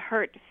the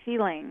hurt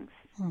feelings,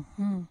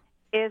 mm-hmm.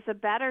 is a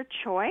better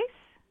choice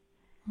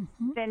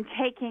mm-hmm. than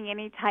taking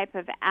any type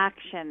of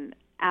action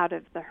out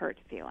of the hurt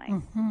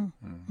feeling. Mm-hmm.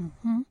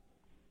 Mm-hmm.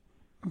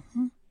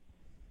 Mm-hmm.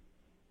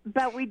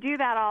 But we do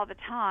that all the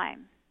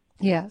time.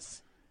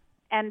 Yes.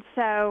 And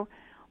so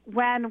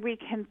when we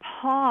can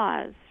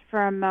pause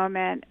for a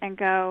moment and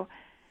go,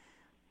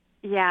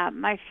 yeah,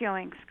 my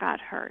feelings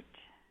got hurt.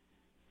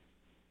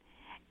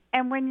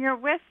 And when you're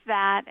with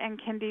that and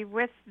can be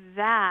with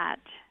that,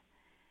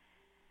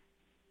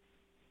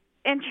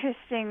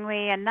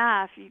 interestingly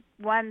enough,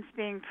 one's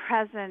being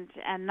present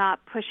and not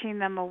pushing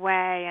them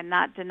away and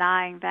not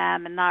denying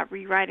them and not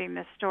rewriting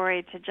the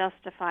story to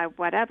justify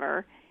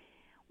whatever.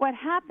 what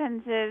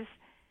happens is,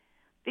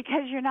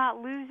 because you're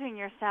not losing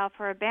yourself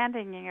or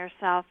abandoning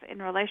yourself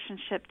in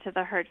relationship to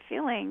the hurt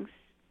feelings,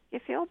 you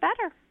feel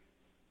better.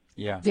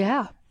 Yeah.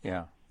 Yeah.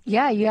 Yeah.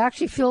 Yeah, you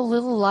actually feel a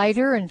little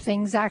lighter, and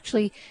things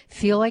actually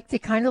feel like they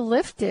kind of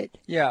lifted.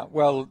 Yeah,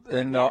 well,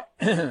 and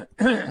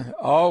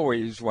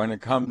always when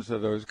it comes to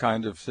those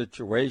kind of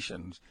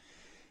situations,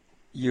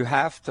 you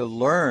have to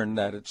learn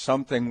that it's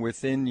something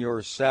within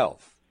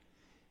yourself.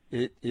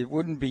 It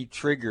wouldn't be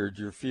triggered,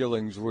 your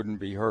feelings wouldn't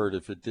be hurt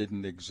if it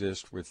didn't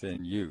exist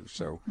within you.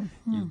 So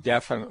you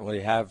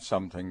definitely have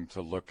something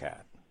to look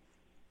at.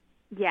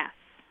 Yes.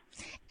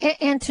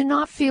 And to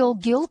not feel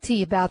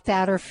guilty about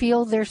that or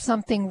feel there's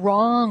something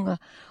wrong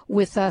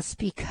with us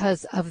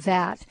because of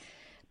that.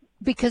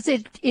 Because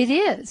it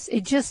is.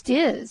 It just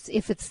is.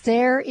 If it's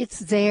there, it's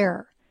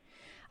there.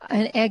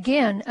 And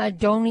again,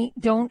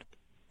 don't,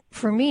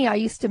 for me, I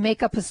used to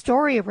make up a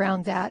story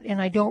around that,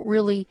 and I don't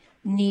really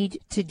need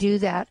to do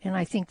that. And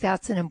I think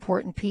that's an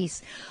important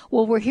piece.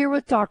 Well, we're here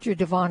with Dr.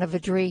 DiVanna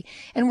VaDree,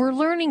 and we're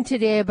learning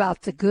today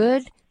about the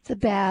good, the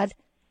bad,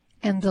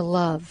 and the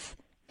love.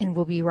 And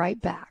we'll be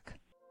right back.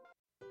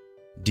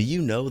 Do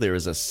you know there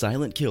is a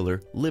silent killer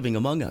living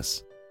among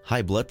us?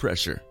 High blood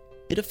pressure.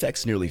 It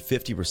affects nearly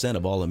 50%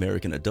 of all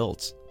American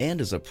adults and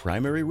is a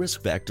primary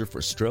risk factor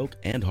for stroke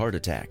and heart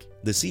attack.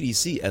 The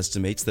CDC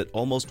estimates that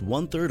almost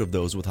 1/3 of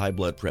those with high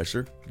blood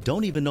pressure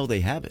don't even know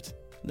they have it.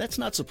 That's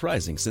not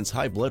surprising, since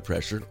high blood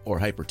pressure, or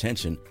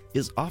hypertension,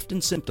 is often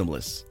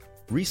symptomless.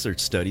 Research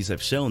studies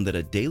have shown that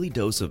a daily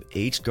dose of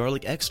aged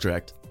garlic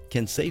extract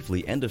can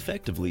safely and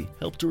effectively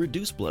help to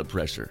reduce blood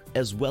pressure,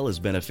 as well as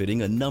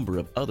benefiting a number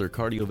of other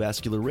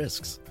cardiovascular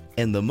risks.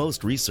 And the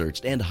most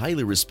researched and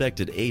highly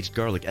respected aged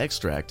garlic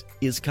extract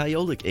is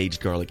Kyolic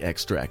Aged Garlic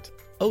Extract.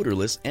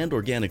 Odorless and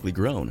organically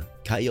grown,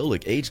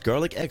 Kyolic Aged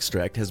Garlic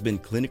Extract has been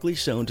clinically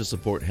shown to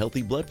support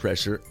healthy blood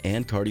pressure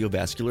and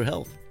cardiovascular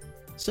health.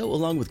 So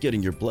along with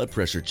getting your blood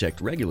pressure checked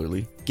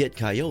regularly, get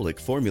Kyolic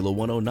Formula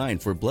 109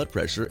 for blood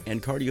pressure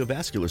and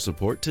cardiovascular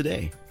support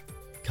today.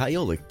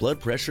 Kyolic Blood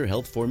Pressure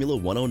Health Formula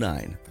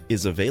 109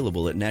 is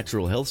available at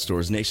natural health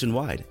stores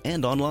nationwide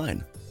and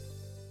online.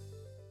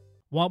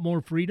 Want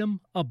more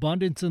freedom,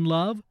 abundance, and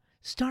love?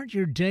 Start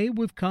your day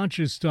with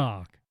Conscious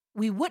Talk.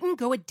 We wouldn't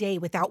go a day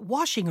without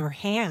washing our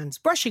hands,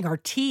 brushing our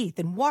teeth,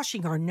 and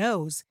washing our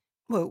nose.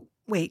 Whoa,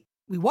 wait,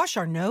 we wash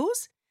our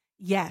nose?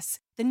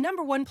 Yes, the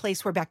number one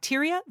place where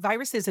bacteria,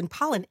 viruses, and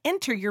pollen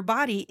enter your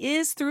body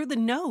is through the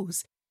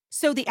nose.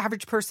 So the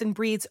average person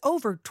breathes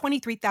over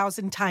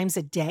 23,000 times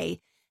a day.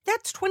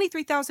 That's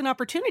 23,000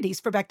 opportunities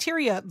for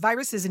bacteria,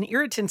 viruses, and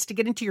irritants to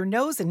get into your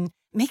nose and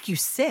make you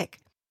sick.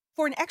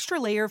 For an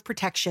extra layer of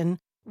protection,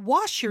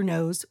 wash your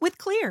nose with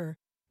Xlear.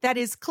 That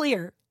is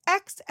Xlear,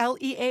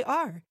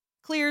 Xlear.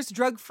 Xlear's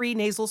drug-free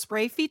nasal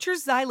spray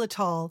features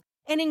xylitol,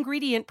 an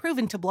ingredient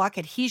proven to block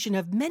adhesion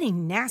of many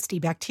nasty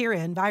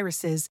bacteria and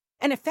viruses,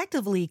 and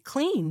effectively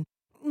clean.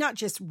 Not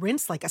just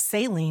rinse like a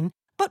saline,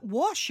 but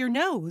wash your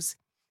nose.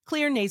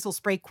 Xlear nasal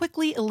spray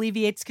quickly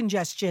alleviates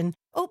congestion,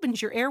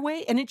 opens your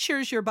airway, and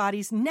ensures your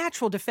body's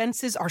natural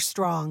defenses are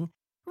strong.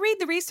 Read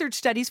the research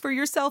studies for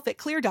yourself at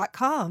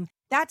Xlear.com.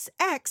 That's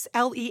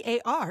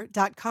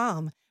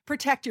Xlear.com.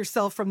 Protect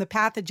yourself from the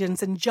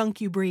pathogens and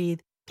junk you breathe.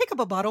 Pick up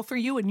a bottle for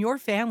you and your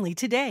family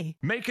today.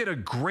 Make it a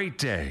great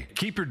day.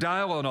 Keep your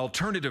dial on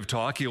Alternative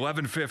Talk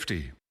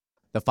 1150.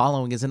 The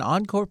following is an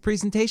encore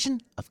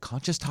presentation of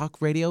Conscious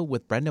Talk Radio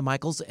with Brenda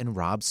Michaels and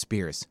Rob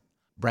Spears.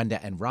 Brenda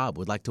and Rob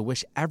would like to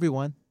wish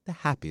everyone the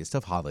happiest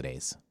of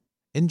holidays.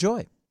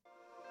 Enjoy.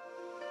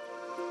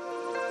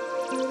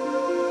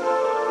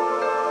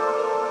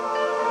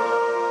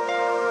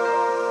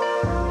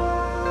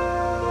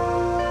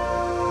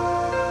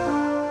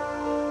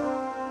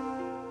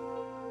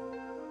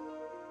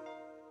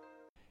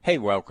 Hey,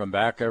 welcome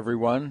back,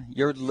 everyone.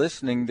 You're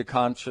listening to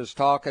Conscious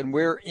Talk, and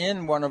we're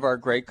in one of our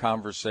great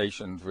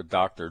conversations with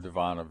Dr.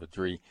 DiVanna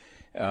VaDree.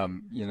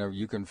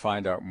 You can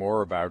find out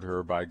more about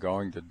her by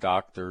going to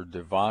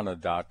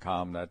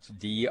DrDivanna.com. That's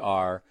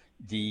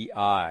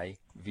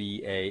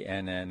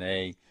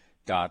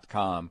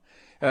DrDivanna.com.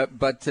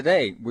 But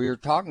today we're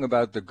talking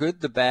about the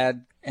good, the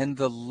bad, and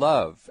the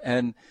love.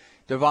 And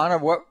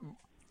DiVanna,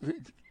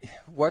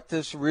 what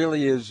this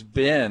really has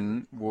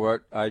been,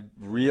 what I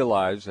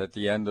realized at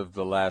the end of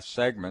the last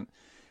segment,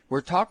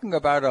 we're talking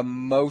about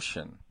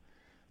emotion.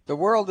 The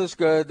world is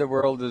good, the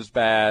world is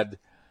bad,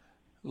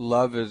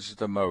 love is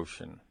the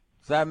motion.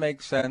 Does that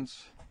make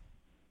sense?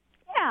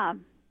 Yeah. And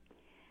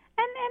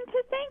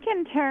to think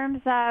in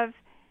terms of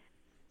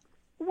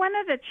one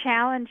of the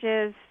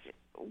challenges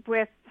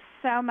with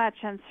so much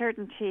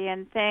uncertainty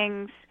and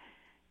things,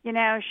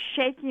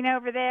 shaking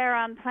over there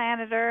on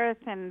planet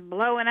Earth and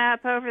blowing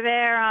up over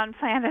there on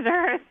planet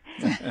Earth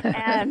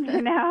and,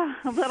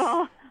 a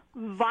little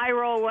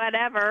viral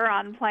whatever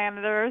on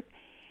planet Earth,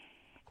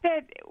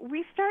 that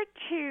we start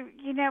to,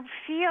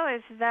 feel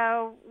as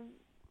though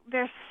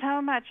there's so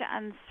much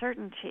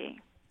uncertainty.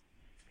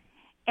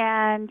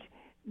 And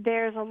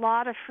there's a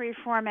lot of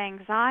free-form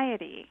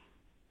anxiety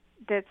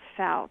that's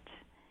felt.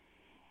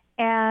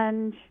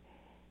 And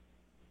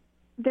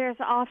there's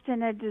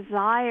often a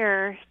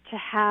desire to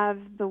have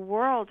the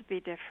world be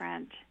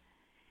different,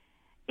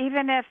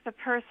 even if the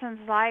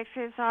person's life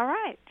is all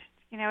right.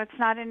 You know, it's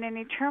not in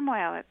any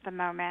turmoil at the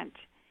moment.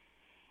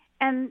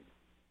 And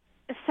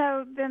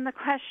so then the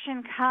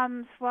question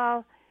comes,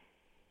 well,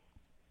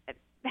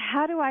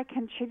 how do I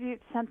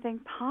contribute something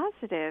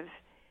positive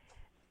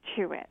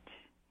to it?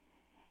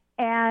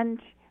 And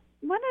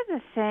one of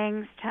the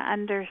things to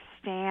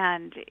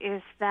understand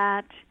is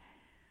that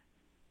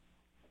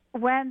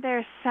when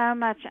there's so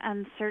much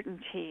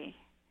uncertainty,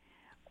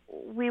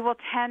 we will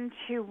tend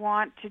to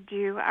want to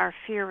do our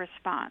fear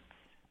response.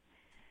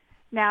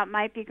 Now, it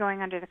might be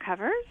going under the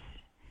covers.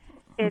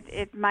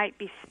 It might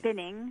be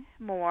spinning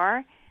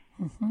more.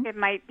 Mm-hmm. It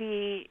might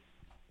be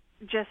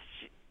just,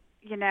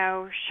 you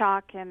know,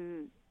 shock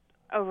and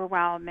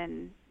overwhelm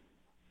and,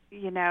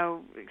 you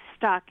know,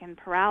 stuck and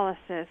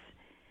paralysis.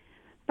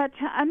 But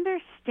to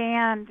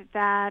understand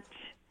that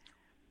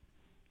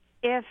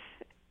if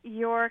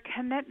your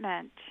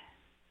commitment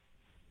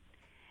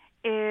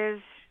is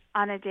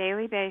on a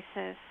daily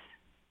basis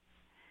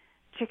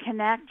to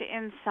connect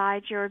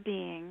inside your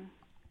being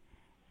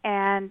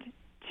and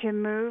to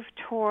move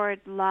toward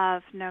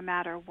love no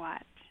matter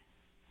what,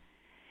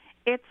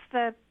 it's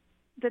the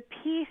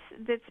peace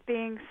that's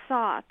being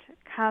sought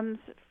comes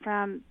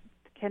from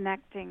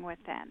connecting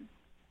within.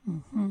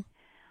 Mm-hmm.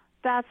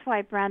 That's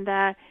why,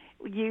 Brenda,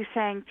 you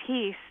saying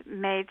peace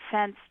made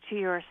sense to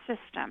your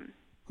system.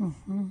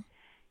 Mm-hmm.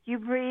 You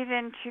breathe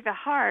into the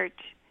heart,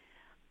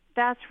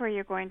 that's where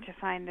you're going to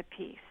find the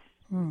peace.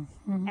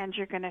 Mm-hmm. And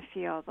you're going to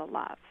feel the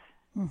love.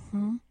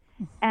 Mm-hmm.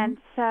 Mm-hmm. And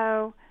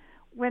so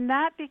when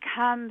that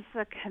becomes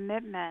a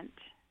commitment,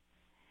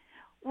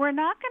 we're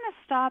not going to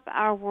stop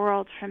our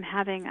world from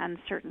having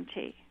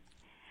uncertainty.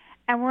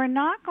 And we're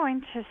not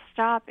going to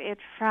stop it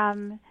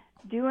from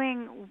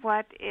doing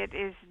what it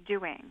is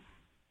doing.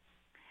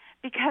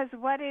 Because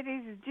what it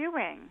is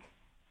doing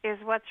is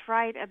what's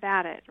right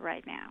about it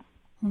right now.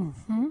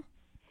 Mm-hmm.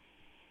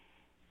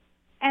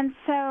 And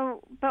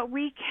so, but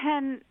we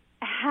can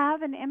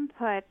have an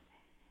input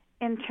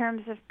in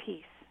terms of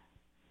peace.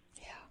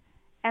 Yeah.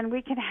 And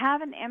we can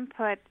have an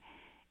input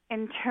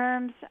in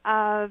terms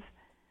of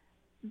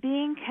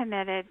being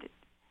committed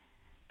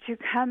to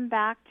come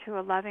back to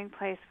a loving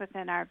place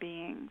within our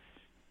beings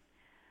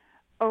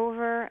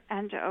over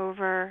and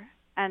over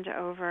and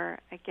over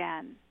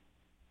again.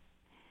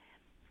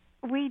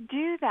 We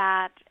do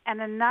that,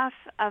 and enough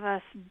of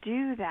us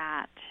do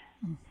that,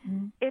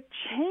 mm-hmm. It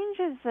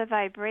changes the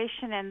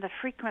vibration and the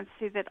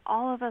frequency that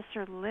all of us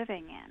are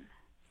living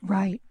in.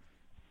 Right.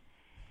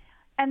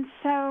 And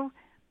so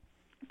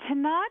to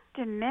not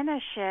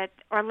diminish it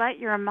or let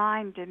your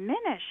mind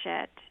diminish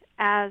it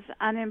as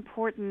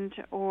unimportant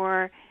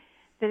or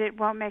that it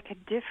won't make a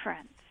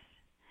difference,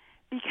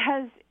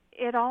 because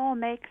it all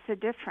makes a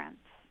difference.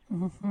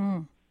 Mm-hmm.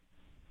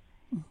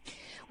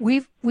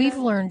 We've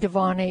learned,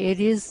 DiVanna, it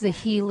is the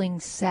healing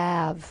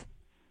salve.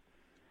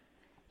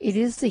 It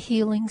is the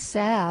healing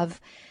salve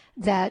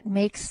that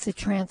makes the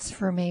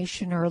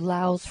transformation or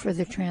allows for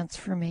the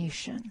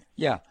transformation.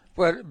 Yeah,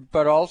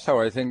 but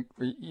also I think,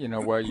 you know,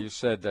 what you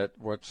said, that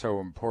what's so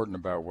important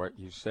about what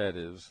you said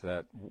is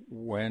that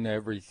when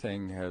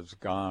everything has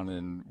gone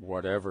in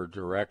whatever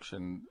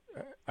direction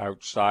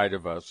outside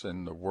of us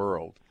in the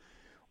world,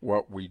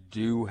 what we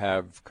do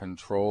have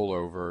control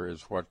over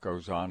is what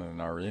goes on in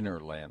our inner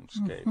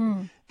landscape.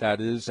 Mm-hmm. That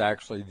is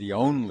actually the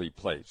only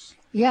place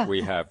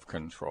we have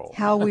control.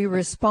 How we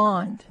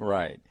respond.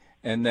 Right.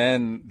 And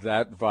then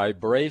that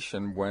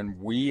vibration, when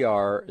we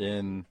are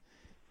in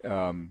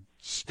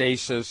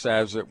stasis,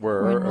 as it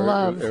were,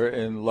 or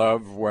in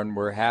love, when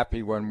we're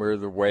happy, when we're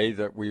the way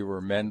that we were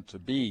meant to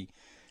be,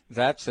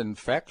 that's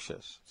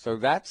infectious. So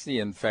that's the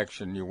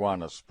infection you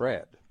want to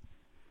spread.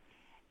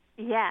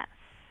 Yes.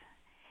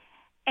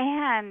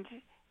 And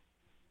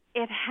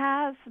it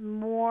has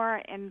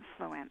more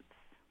influence.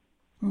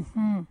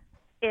 Mm-hmm.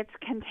 It's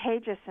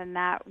contagious in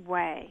that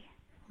way.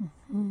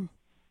 Mm-hmm.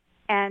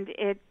 And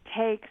it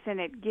takes and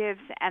it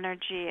gives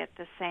energy at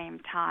the same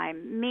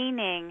time,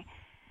 meaning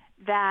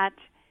that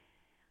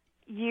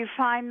you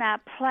find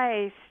that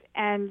place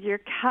and your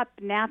cup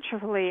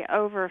naturally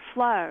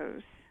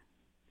overflows.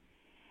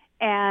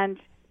 And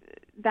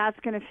that's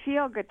going to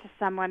feel good to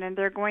someone, and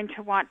they're going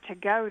to want to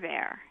go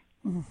there.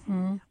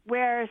 Mm-hmm.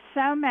 Where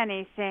so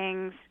many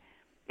things,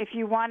 if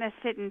you want to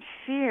sit in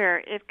fear,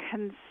 it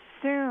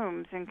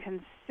consumes and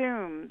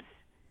consumes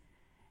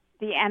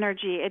the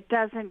energy. It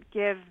doesn't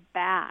give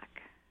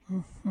back.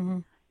 Mm-hmm.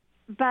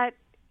 But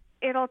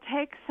it'll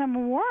take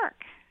some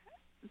work,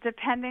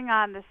 depending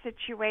on the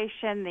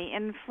situation, the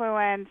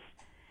influence,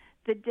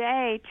 the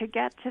day, to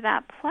get to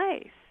that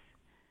place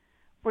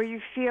where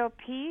you feel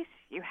peace,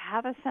 you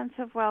have a sense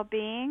of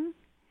well-being,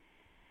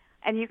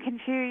 and you can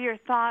feel your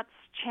thoughts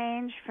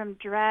change from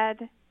dread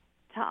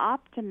to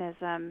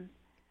optimism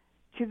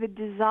to the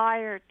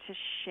desire to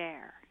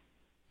share.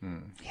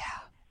 Mm. Yeah.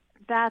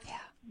 That's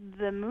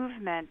the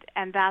movement,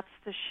 and that's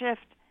the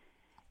shift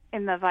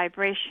in the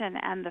vibration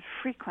and the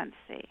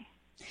frequency.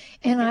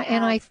 And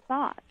I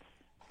thoughts.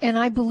 And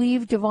I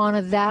believe,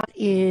 DiVanna, that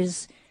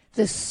is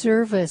the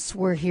service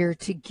we're here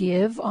to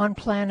give on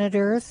planet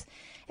Earth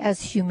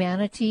as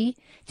humanity,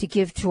 to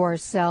give to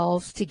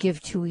ourselves, to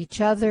give to each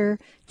other,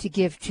 to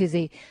give to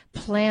the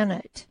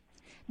planet.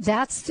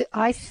 That's,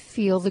 I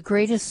feel, the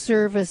greatest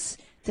service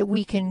that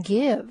we can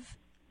give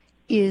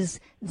is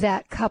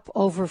that cup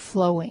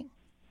overflowing.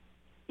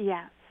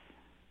 Yes.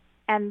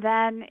 And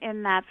then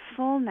in that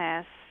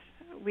fullness,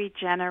 we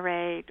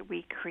generate,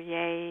 we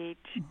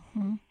create,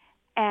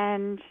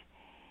 and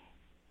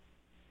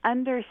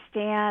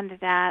understand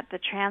that the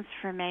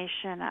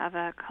transformation of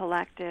a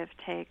collective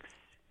takes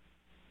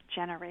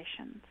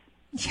generations.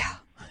 Yeah.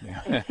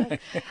 It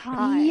takes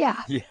time.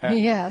 Yeah.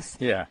 Yes.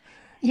 Yeah.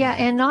 Yeah,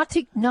 and not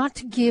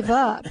to give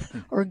up,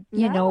 or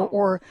you know,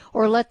 or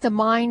let the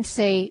mind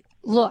say,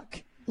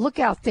 look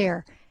out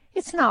there,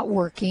 it's not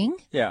working.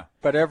 Yeah,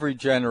 but every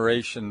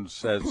generation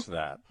says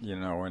that, you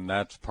know, and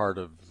that's part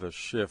of the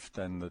shift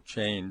and the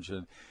change.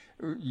 And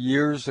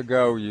years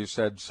ago, you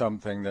said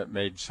something that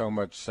made so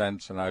much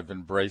sense, and I've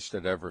embraced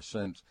it ever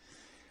since.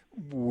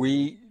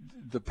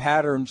 The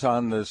patterns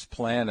on this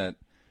planet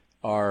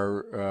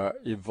are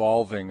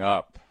evolving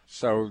up.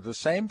 So the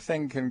same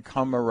thing can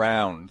come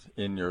around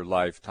in your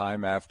life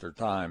time after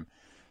time.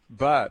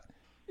 But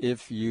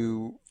if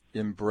you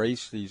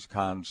embrace these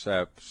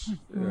concepts,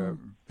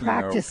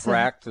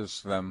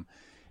 practice them,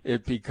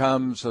 it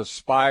becomes a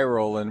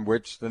spiral in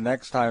which the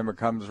next time it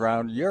comes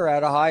around, you're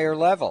at a higher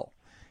level,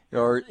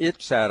 or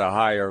it's at a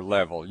higher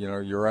level, you know,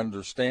 your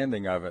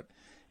understanding of it.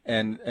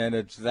 And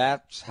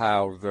that's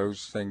how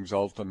those things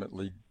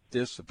ultimately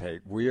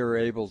dissipate. We are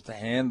able to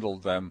handle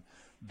them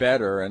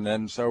better, and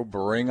then so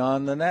bring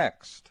on the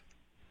next.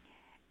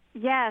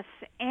 Yes,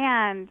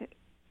 and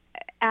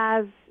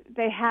as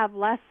they have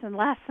less and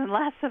less and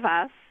less of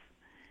us,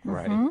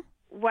 right.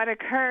 What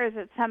occurs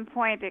at some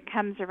point, it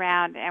comes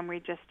around and we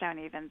just don't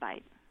even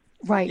bite.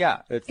 Right.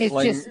 Yeah.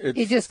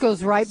 It just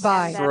goes right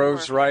by.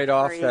 Throws right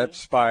off that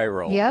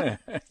spiral.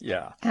 Yep.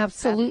 Yeah.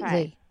 Absolutely. That's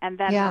right. And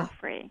then we're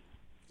free.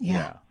 Yeah.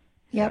 Yep.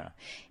 Yeah.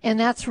 And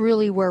that's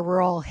really where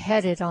we're all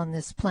headed on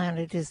this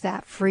planet, is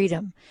that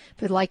freedom.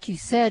 But like you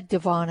said,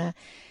 DiVanna,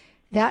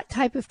 that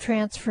type of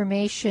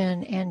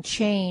transformation and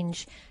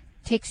change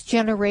takes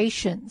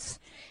generations.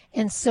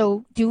 And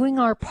so doing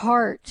our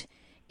part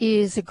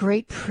is a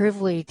great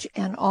privilege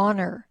and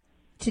honor,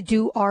 to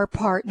do our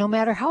part, no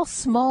matter how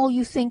small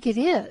you think it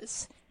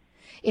is.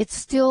 It's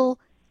still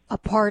a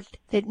part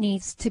that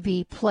needs to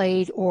be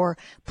played or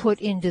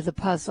put into the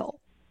puzzle.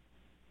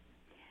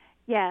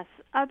 Yes.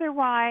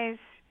 Otherwise,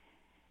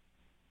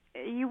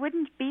 you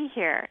wouldn't be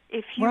here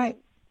if you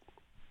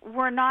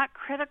were not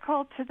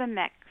critical to the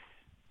mix.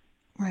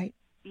 Right.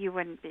 You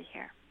wouldn't be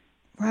here.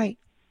 Right.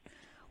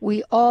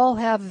 We all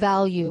have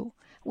value.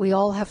 We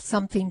all have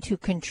something to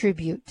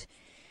contribute.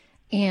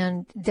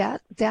 And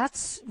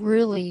that's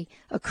really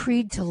a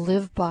creed to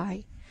live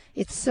by.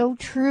 It's so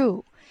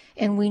true.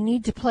 And we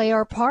need to play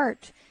our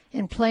part.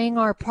 And playing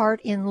our part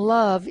in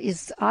love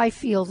is, I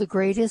feel, the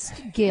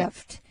greatest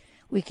gift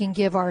we can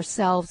give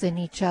ourselves and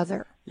each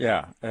other.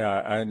 Yeah,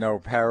 I know,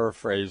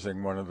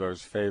 paraphrasing one of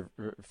those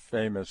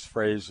famous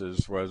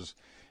phrases was,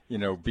 you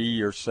know, be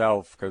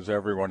yourself because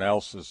everyone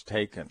else is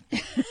taken.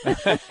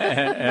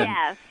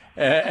 Yes.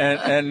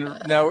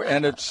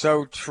 And it's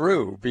so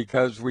true,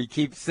 because we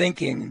keep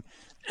thinking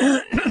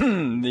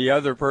the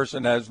other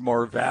person has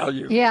more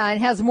value. Yeah,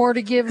 and has more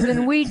to give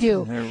than we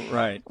do.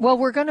 Right. Well,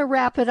 we're going to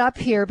wrap it up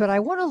here, but I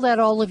want to let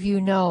all of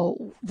you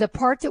know the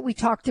part that we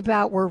talked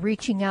about, we're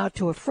reaching out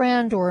to a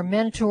friend or a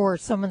mentor or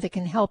someone that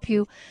can help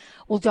you.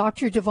 Well,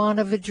 Dr.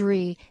 DiVanna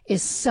VaDree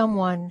is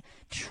someone,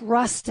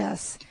 trust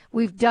us,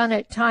 we've done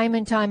it time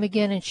and time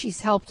again, and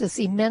she's helped us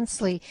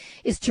immensely,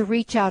 is to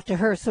reach out to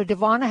her. So,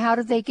 DiVanna, how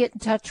do they get in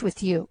touch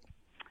with you?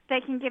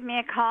 They can give me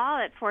a call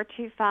at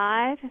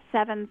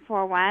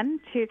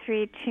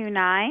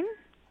 425-741-2329.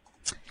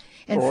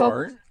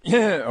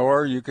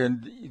 Or you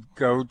can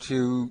go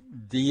to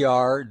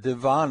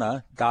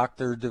DiVanna,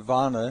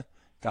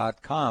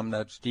 DrDivanna.com.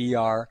 That's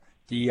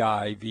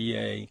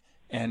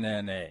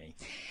DrDivanna.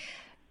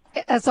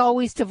 As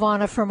always,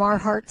 DiVanna, from our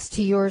hearts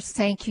to yours,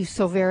 thank you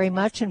so very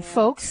much. And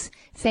folks,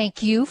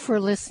 thank you for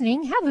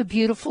listening. Have a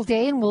beautiful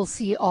day, and we'll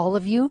see all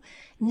of you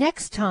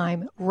next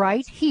time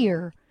right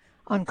here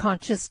on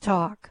Conscious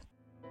Talk.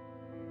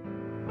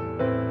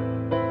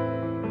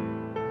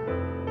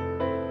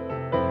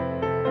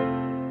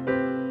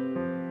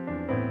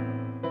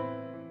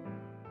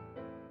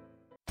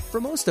 For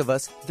most of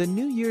us, the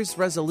New Year's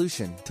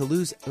resolution to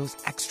lose those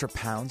extra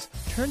pounds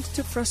turns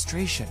to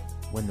frustration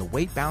when the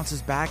weight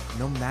bounces back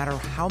no matter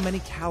how many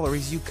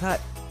calories you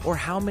cut or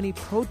how many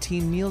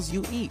protein meals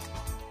you eat.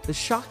 The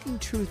shocking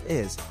truth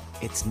is,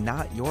 it's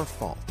not your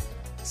fault.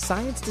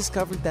 Science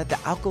discovered that the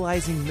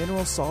alkalizing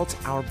mineral salts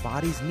our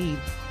bodies need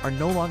are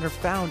no longer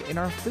found in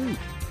our food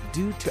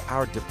due to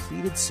our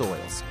depleted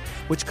soils,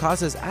 which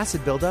causes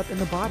acid buildup in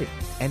the body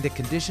and a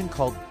condition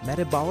called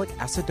metabolic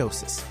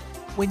acidosis.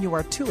 When you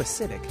are too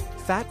acidic,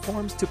 fat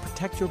forms to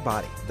protect your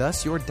body.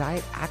 Thus, your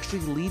diet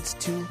actually leads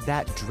to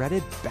that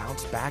dreaded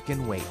bounce back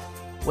in weight.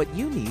 What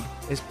you need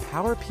is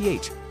Power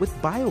pH with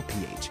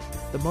BioPH,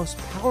 the most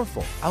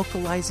powerful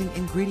alkalizing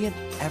ingredient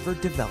ever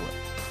developed.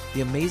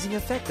 The amazing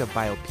effect of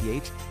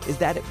BioPH is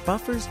that it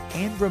buffers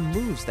and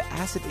removes the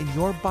acid in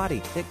your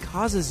body that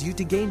causes you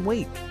to gain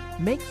weight.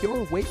 Make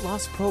your weight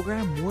loss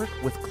program work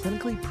with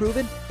clinically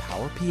proven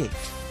Power pH.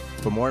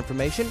 For more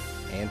information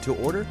and to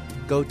order,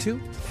 go to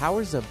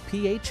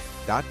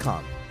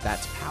powersofph.com.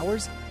 That's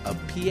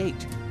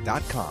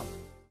powersofph.com.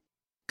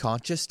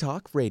 Conscious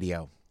Talk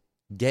Radio.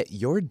 Get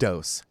your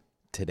dose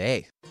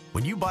today.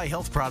 When you buy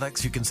health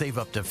products, you can save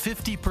up to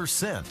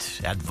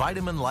 50% at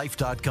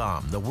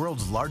vitaminlife.com, the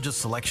world's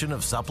largest selection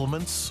of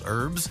supplements,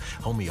 herbs,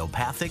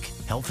 homeopathic,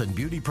 health and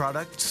beauty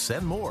products,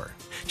 and more.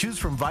 Choose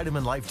from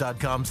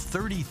vitaminlife.com's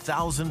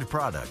 30,000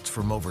 products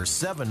from over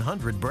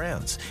 700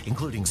 brands,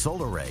 including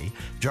Solaray,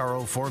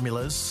 Jarrow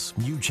Formulas,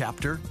 New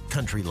Chapter,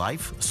 Country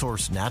Life,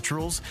 Source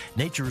Naturals,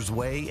 Nature's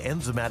Way,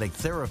 Enzymatic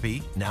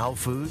Therapy, Now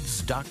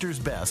Foods, Doctor's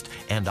Best,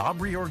 and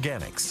Aubrey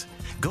Organics.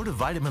 Go to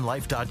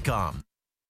vitaminlife.com.